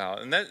think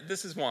about. And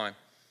this is why.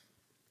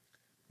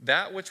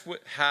 That which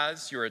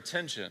has your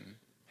attention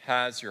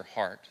has your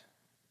heart.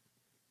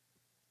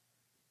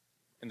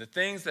 And the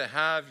things that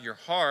have your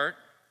heart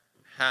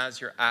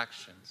has your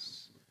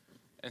actions.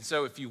 And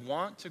so if you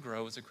want to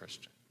grow as a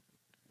Christian,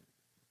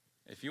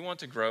 if you want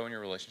to grow in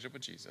your relationship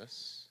with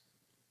Jesus,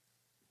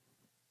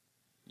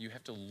 you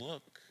have to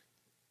look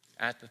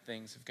at the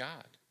things of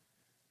God.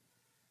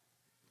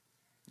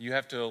 You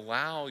have to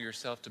allow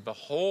yourself to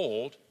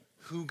behold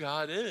who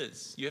God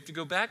is. You have to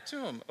go back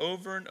to him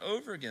over and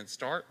over again.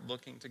 Start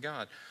looking to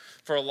God.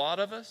 For a lot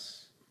of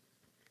us,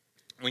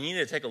 we need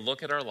to take a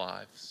look at our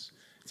lives.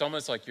 It's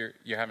almost like you're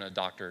having a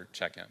doctor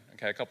check-in.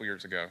 Okay, a couple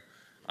years ago,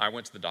 I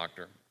went to the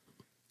doctor,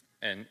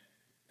 and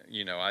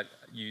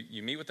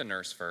you meet with the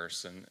nurse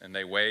first, and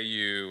they weigh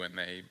you, and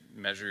they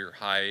measure your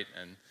height,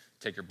 and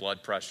take your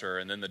blood pressure,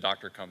 and then the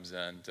doctor comes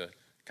in to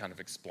kind of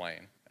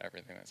explain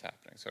everything that's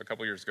happening. So a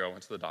couple years ago, I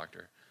went to the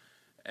doctor,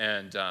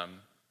 and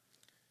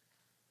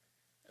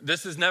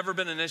this has never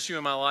been an issue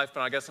in my life, but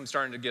I guess I'm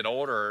starting to get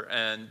older,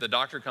 and the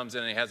doctor comes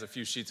in and he has a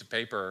few sheets of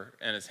paper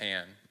in his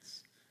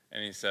hands,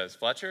 and he says,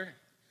 Fletcher,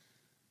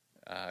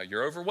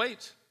 you're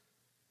overweight.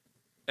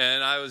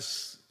 And I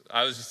was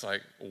just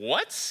like,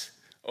 what?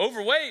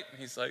 Overweight?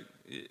 He's like,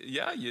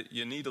 yeah,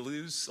 you need to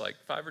lose like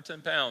 5 or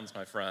 10 pounds,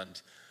 my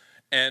friend.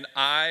 And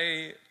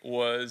I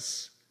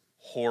was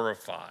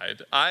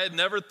horrified. I had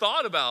never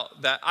thought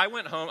about that. I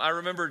went home. I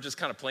remember just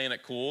kind of playing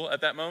it cool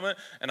at that moment.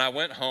 And I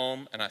went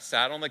home and I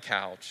sat on the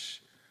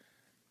couch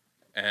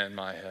and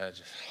my head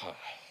just,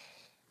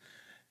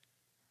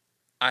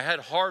 I had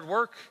hard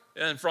work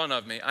in front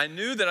of me. I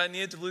knew that I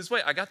needed to lose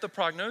weight. I got the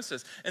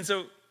prognosis. And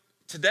so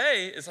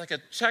today is like a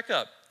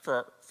checkup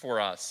for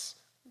us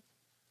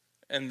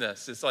in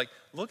this. It's like,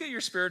 look at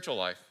your spiritual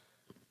life.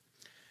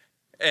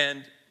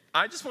 And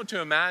I just want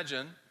to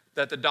imagine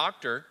that the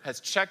doctor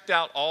has checked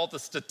out all the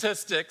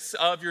statistics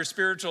of your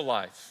spiritual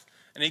life.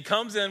 And he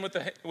comes in with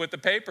the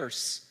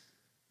papers.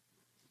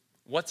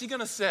 What's he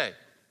going to say?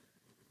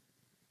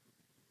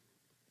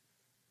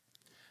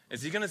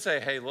 Is he going to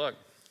say, hey, look,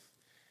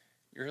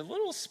 you're a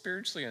little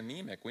spiritually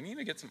anemic. We need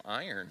to get some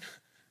iron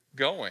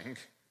going.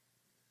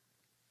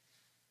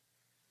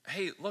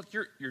 Hey, look,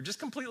 you're just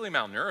completely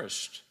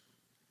malnourished.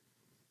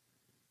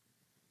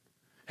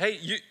 Hey,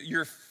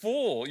 you're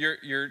full,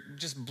 you're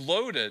just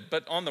bloated,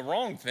 but on the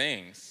wrong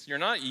things. You're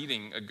not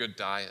eating a good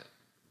diet.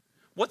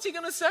 What's he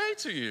going to say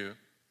to you?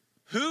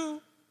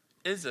 Who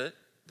is it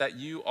that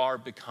you are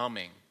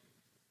becoming?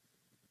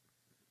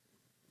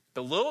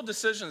 The little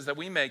decisions that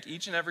we make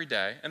each and every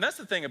day, and that's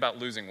the thing about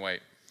losing weight,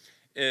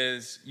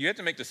 is you have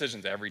to make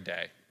decisions every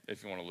day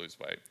if you want to lose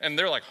weight. And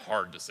they're like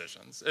hard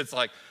decisions. It's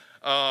like,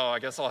 oh, I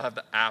guess I'll have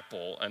the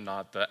apple and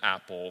not the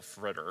apple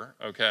fritter,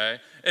 okay?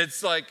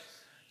 It's like,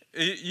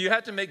 you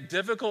have to make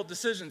difficult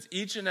decisions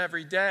each and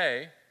every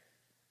day,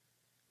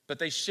 but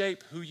they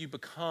shape who you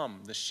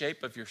become. The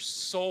shape of your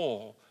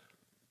soul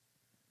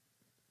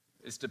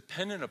is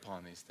dependent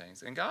upon these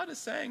things. And God is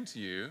saying to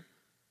you,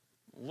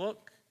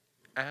 look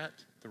at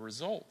the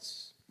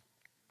results.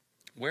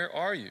 Where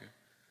are you?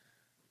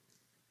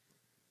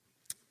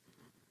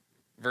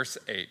 Verse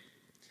 8.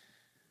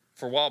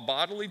 For while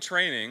bodily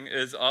training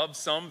is of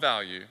some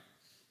value,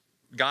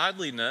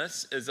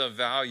 godliness is of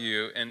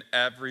value in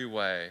every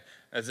way,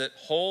 as it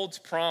holds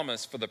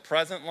promise for the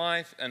present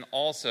life and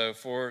also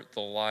for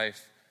the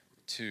life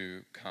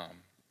to come.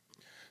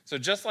 So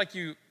just like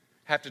you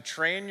have to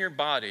train your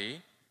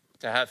body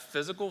to have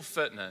physical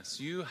fitness,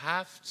 you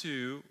have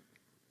to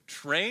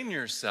train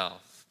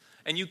yourself.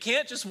 And you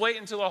can't just wait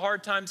until the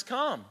hard times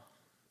come,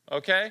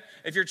 okay?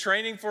 If you're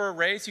training for a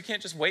race, you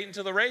can't just wait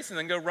until the race and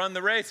then go run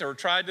the race or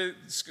try to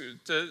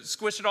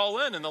squish it all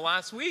in the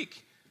last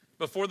week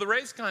before the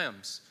race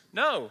comes.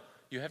 No,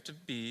 you have to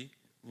be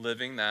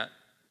living that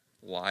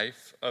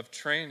life of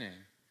training.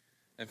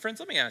 And friends,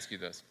 let me ask you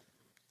this.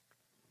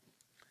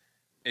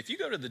 If you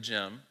go to the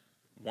gym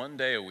one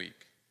day a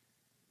week,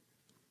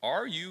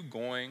 are you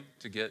going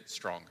to get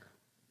stronger?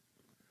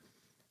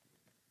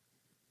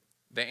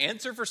 The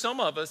answer for some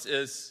of us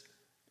is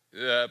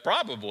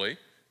probably,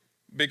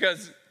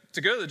 because to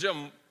go to the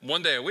gym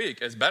one day a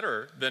week is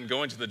better than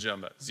going to the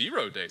gym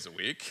 0 days a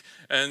week.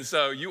 And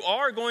so you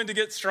are going to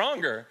get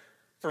stronger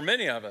for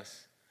many of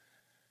us,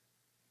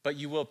 but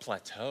you will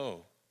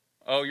plateau.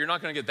 Oh, you're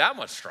not going to get that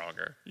much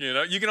stronger. You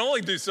know, you can only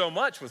do so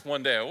much with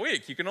 1 day a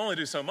week. You can only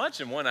do so much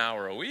in 1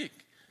 hour a week.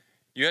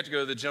 You have to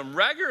go to the gym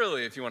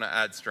regularly if you want to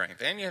add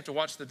strength, and you have to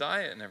watch the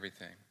diet and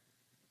everything.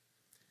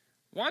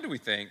 Why do we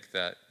think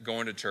that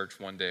going to church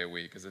 1 day a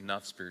week is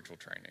enough spiritual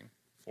training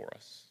for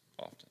us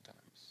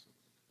oftentimes?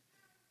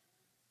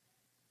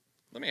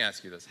 Let me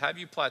ask you this. Have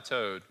you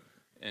plateaued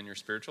in your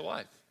spiritual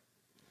life?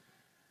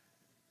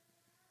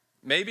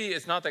 Maybe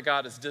it's not that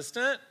God is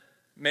distant.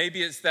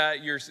 Maybe it's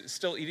that you're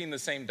still eating the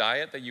same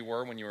diet that you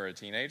were when you were a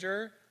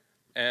teenager,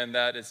 and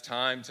that it's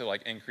time to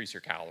increase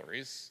your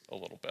calories a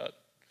little bit.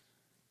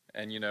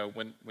 And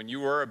when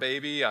you were a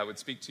baby, I would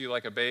speak to you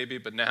like a baby,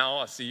 but now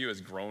I see you as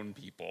grown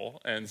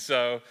people. And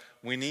so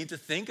we need to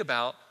think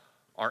about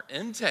our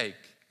intake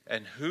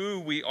and who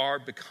we are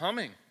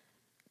becoming.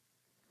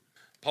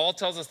 Paul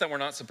tells us that we're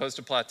not supposed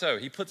to plateau.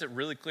 He puts it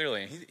really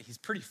clearly, and he's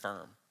pretty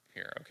firm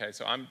here, okay?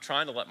 So I'm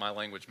trying to let my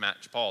language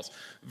match Paul's.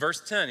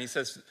 Verse 10, he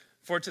says,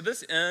 "For to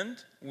this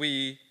end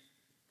we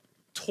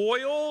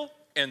toil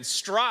and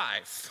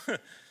strive,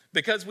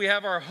 because we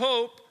have our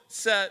hope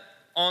set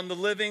on the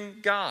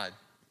living God."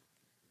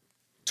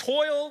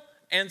 Toil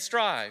and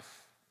strive.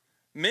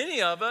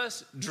 Many of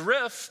us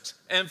drift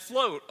and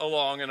float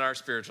along in our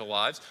spiritual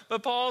lives,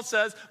 but Paul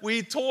says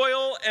we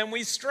toil and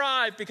we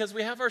strive because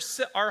we have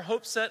our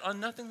hope set on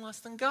nothing less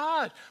than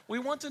God. We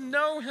want to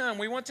know Him.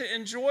 We want to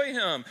enjoy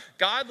Him.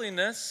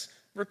 Godliness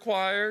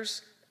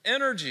requires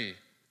energy.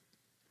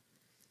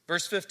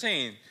 Verse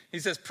 15, he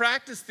says,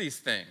 "Practice these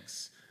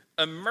things.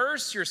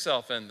 Immerse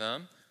yourself in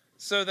them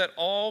so that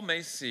all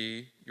may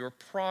see your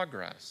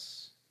progress."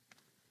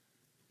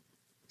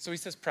 So he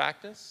says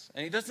practice,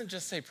 and he doesn't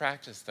just say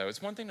practice, though.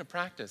 It's one thing to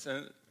practice,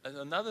 and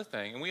another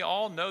thing, and we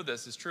all know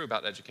this is true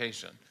about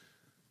education,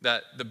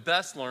 that the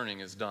best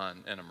learning is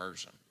done in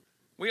immersion.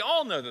 We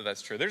all know that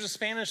that's true. There's a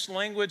Spanish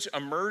language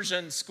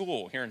immersion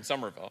school here in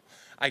Somerville.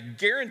 I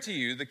guarantee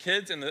you the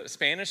kids in the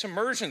Spanish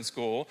immersion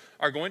school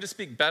are going to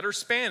speak better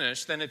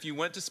Spanish than if you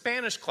went to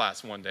Spanish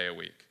class 1 day a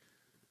week.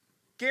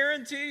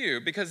 Guarantee you,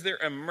 because they're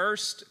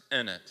immersed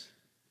in it.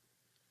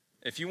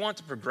 If you want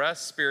to progress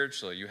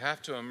spiritually, you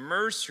have to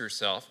immerse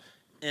yourself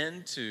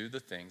into the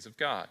things of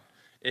God.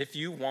 If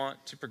you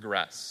want to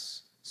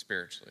progress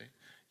spiritually,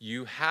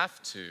 you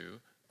have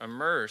to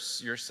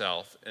immerse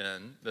yourself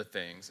in the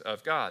things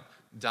of God.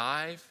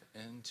 Dive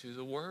into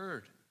the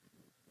Word.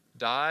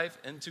 Dive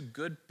into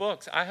good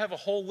books. I have a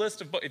whole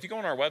list of books. If you go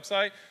on our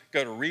website,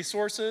 go to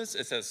resources,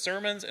 it says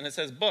sermons, and it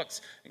says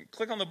books. And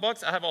click on the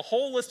books. I have a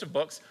whole list of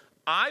books.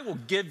 I will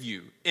give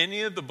you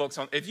any of the books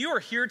on. If you are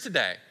here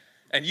today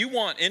and you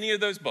want any of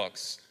those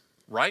books,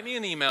 write me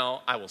an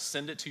email. I will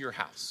send it to your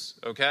house,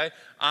 okay?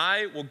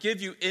 I will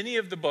give you any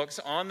of the books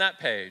on that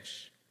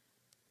page.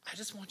 I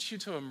just want you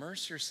to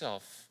immerse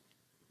yourself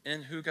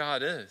in who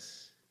God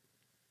is.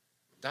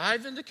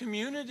 Dive into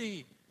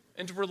community,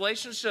 into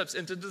relationships,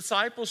 into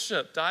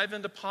discipleship. Dive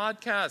into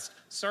podcasts,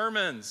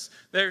 sermons.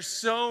 There's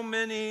so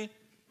many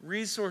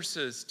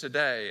resources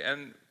today,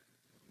 and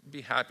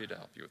be happy to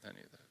help you with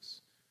any of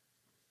those.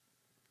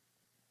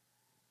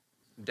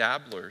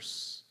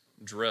 Dabblers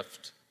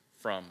drift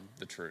from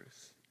the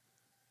truth.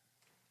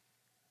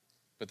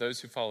 But those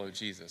who follow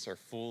Jesus are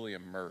fully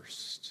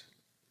immersed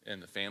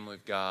in the family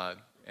of God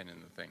and in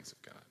the things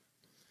of God.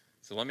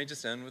 So let me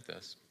just end with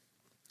this.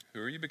 Who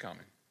are you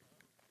becoming?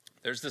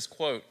 There's this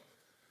quote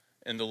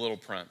in The Little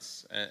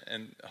Prince,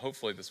 and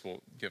hopefully this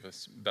will give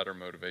us better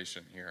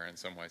motivation here in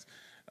some ways.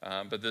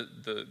 But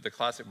the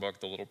classic book,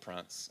 The Little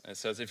Prince, it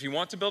says, "If you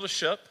want to build a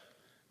ship,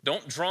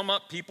 don't drum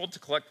up people to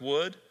collect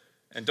wood,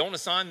 and don't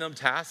assign them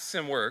tasks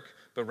and work,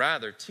 but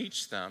rather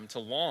teach them to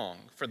long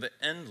for the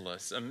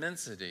endless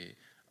immensity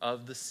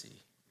of the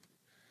sea.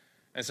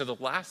 And so the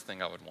last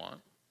thing I would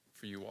want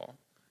for you all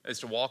is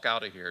to walk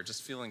out of here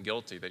just feeling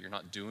guilty that you're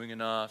not doing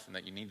enough and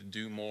that you need to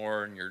do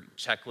more and your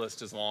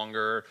checklist is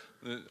longer.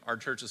 Our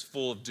church is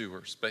full of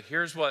doers. But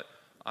here's what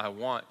I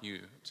want you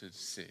to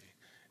see,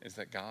 is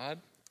that God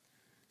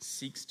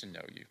seeks to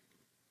know you,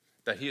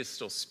 that he is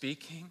still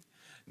speaking,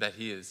 that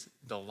he is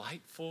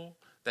delightful,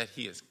 that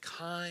he is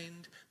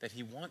kind, that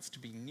he wants to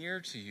be near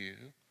to you,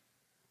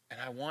 and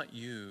I want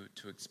you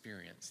to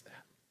experience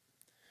that.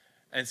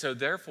 And so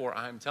therefore,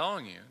 I'm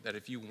telling you that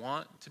if you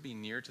want to be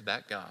near to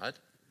that God,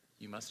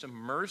 you must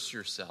immerse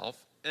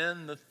yourself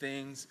in the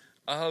things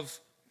of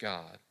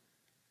God.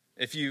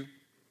 If you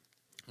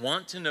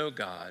want to know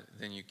God,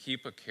 then you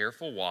keep a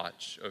careful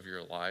watch of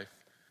your life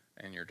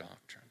and your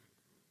doctrine.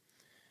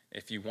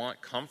 If you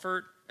want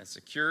comfort and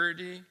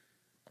security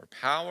or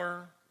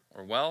power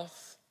or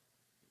wealth,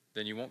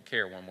 then you won't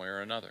care one way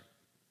or another.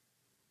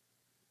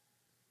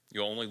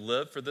 You'll only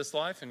live for this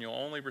life and you'll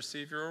only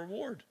receive your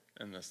reward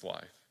in this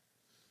life.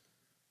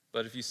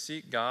 But if you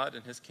seek God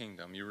and his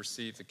kingdom, you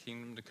receive the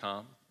kingdom to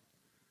come,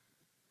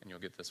 and you'll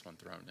get this one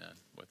thrown in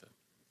with it.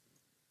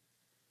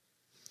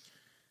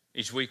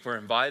 Each week we're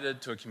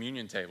invited to a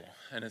communion table,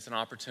 and it's an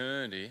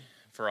opportunity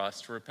for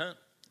us to repent.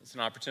 It's an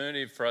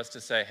opportunity for us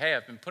to say, hey,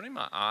 I've been putting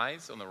my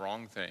eyes on the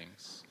wrong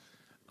things.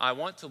 I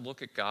want to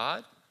look at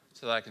God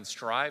so that I can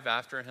strive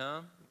after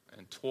him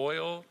and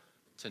toil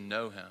to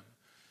know him.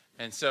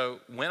 And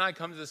so when I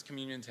come to this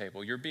communion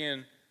table, you're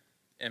being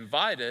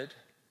invited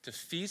to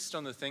feast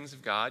on the things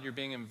of God. You're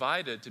being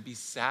invited to be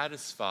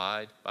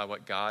satisfied by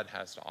what God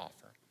has to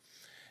offer.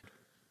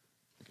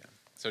 Okay.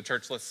 So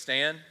church, let's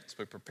stand as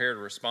we prepare to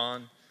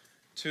respond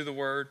to the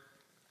word,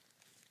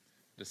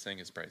 to sing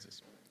his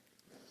praises.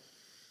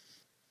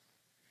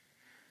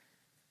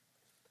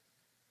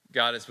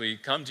 God, as we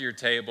come to your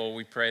table,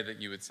 we pray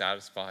that you would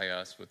satisfy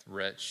us with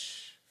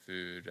rich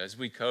food. As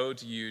we go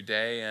to you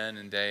day in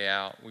and day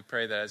out, we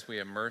pray that as we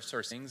immerse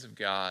our things of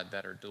God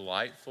that are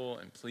delightful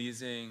and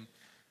pleasing,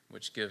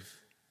 which give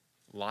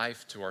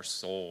life to our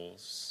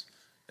souls.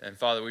 And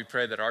Father, we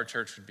pray that our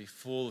church would be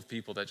full of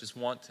people that just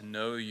want to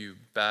know you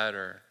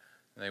better.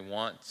 And they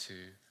want to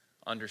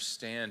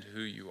understand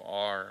who you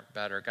are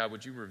better. God,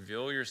 would you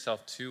reveal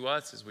yourself to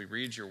us as we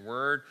read your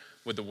word?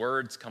 Would the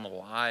words come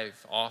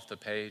alive off the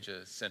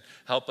pages and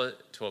help it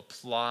to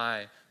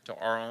apply to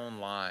our own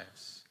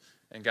lives?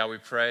 And God, we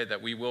pray that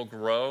we will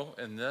grow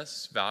in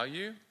this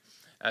value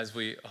as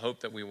we hope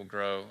that we will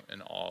grow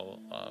in all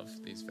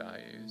of these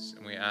values.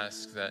 And we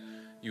ask that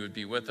you would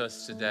be with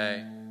us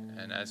today.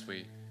 And as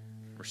we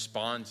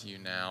respond to you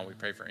now, we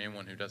pray for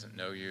anyone who doesn't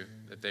know you,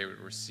 that they would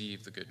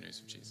receive the good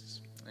news of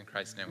Jesus. In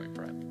Christ's name we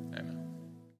pray. Amen.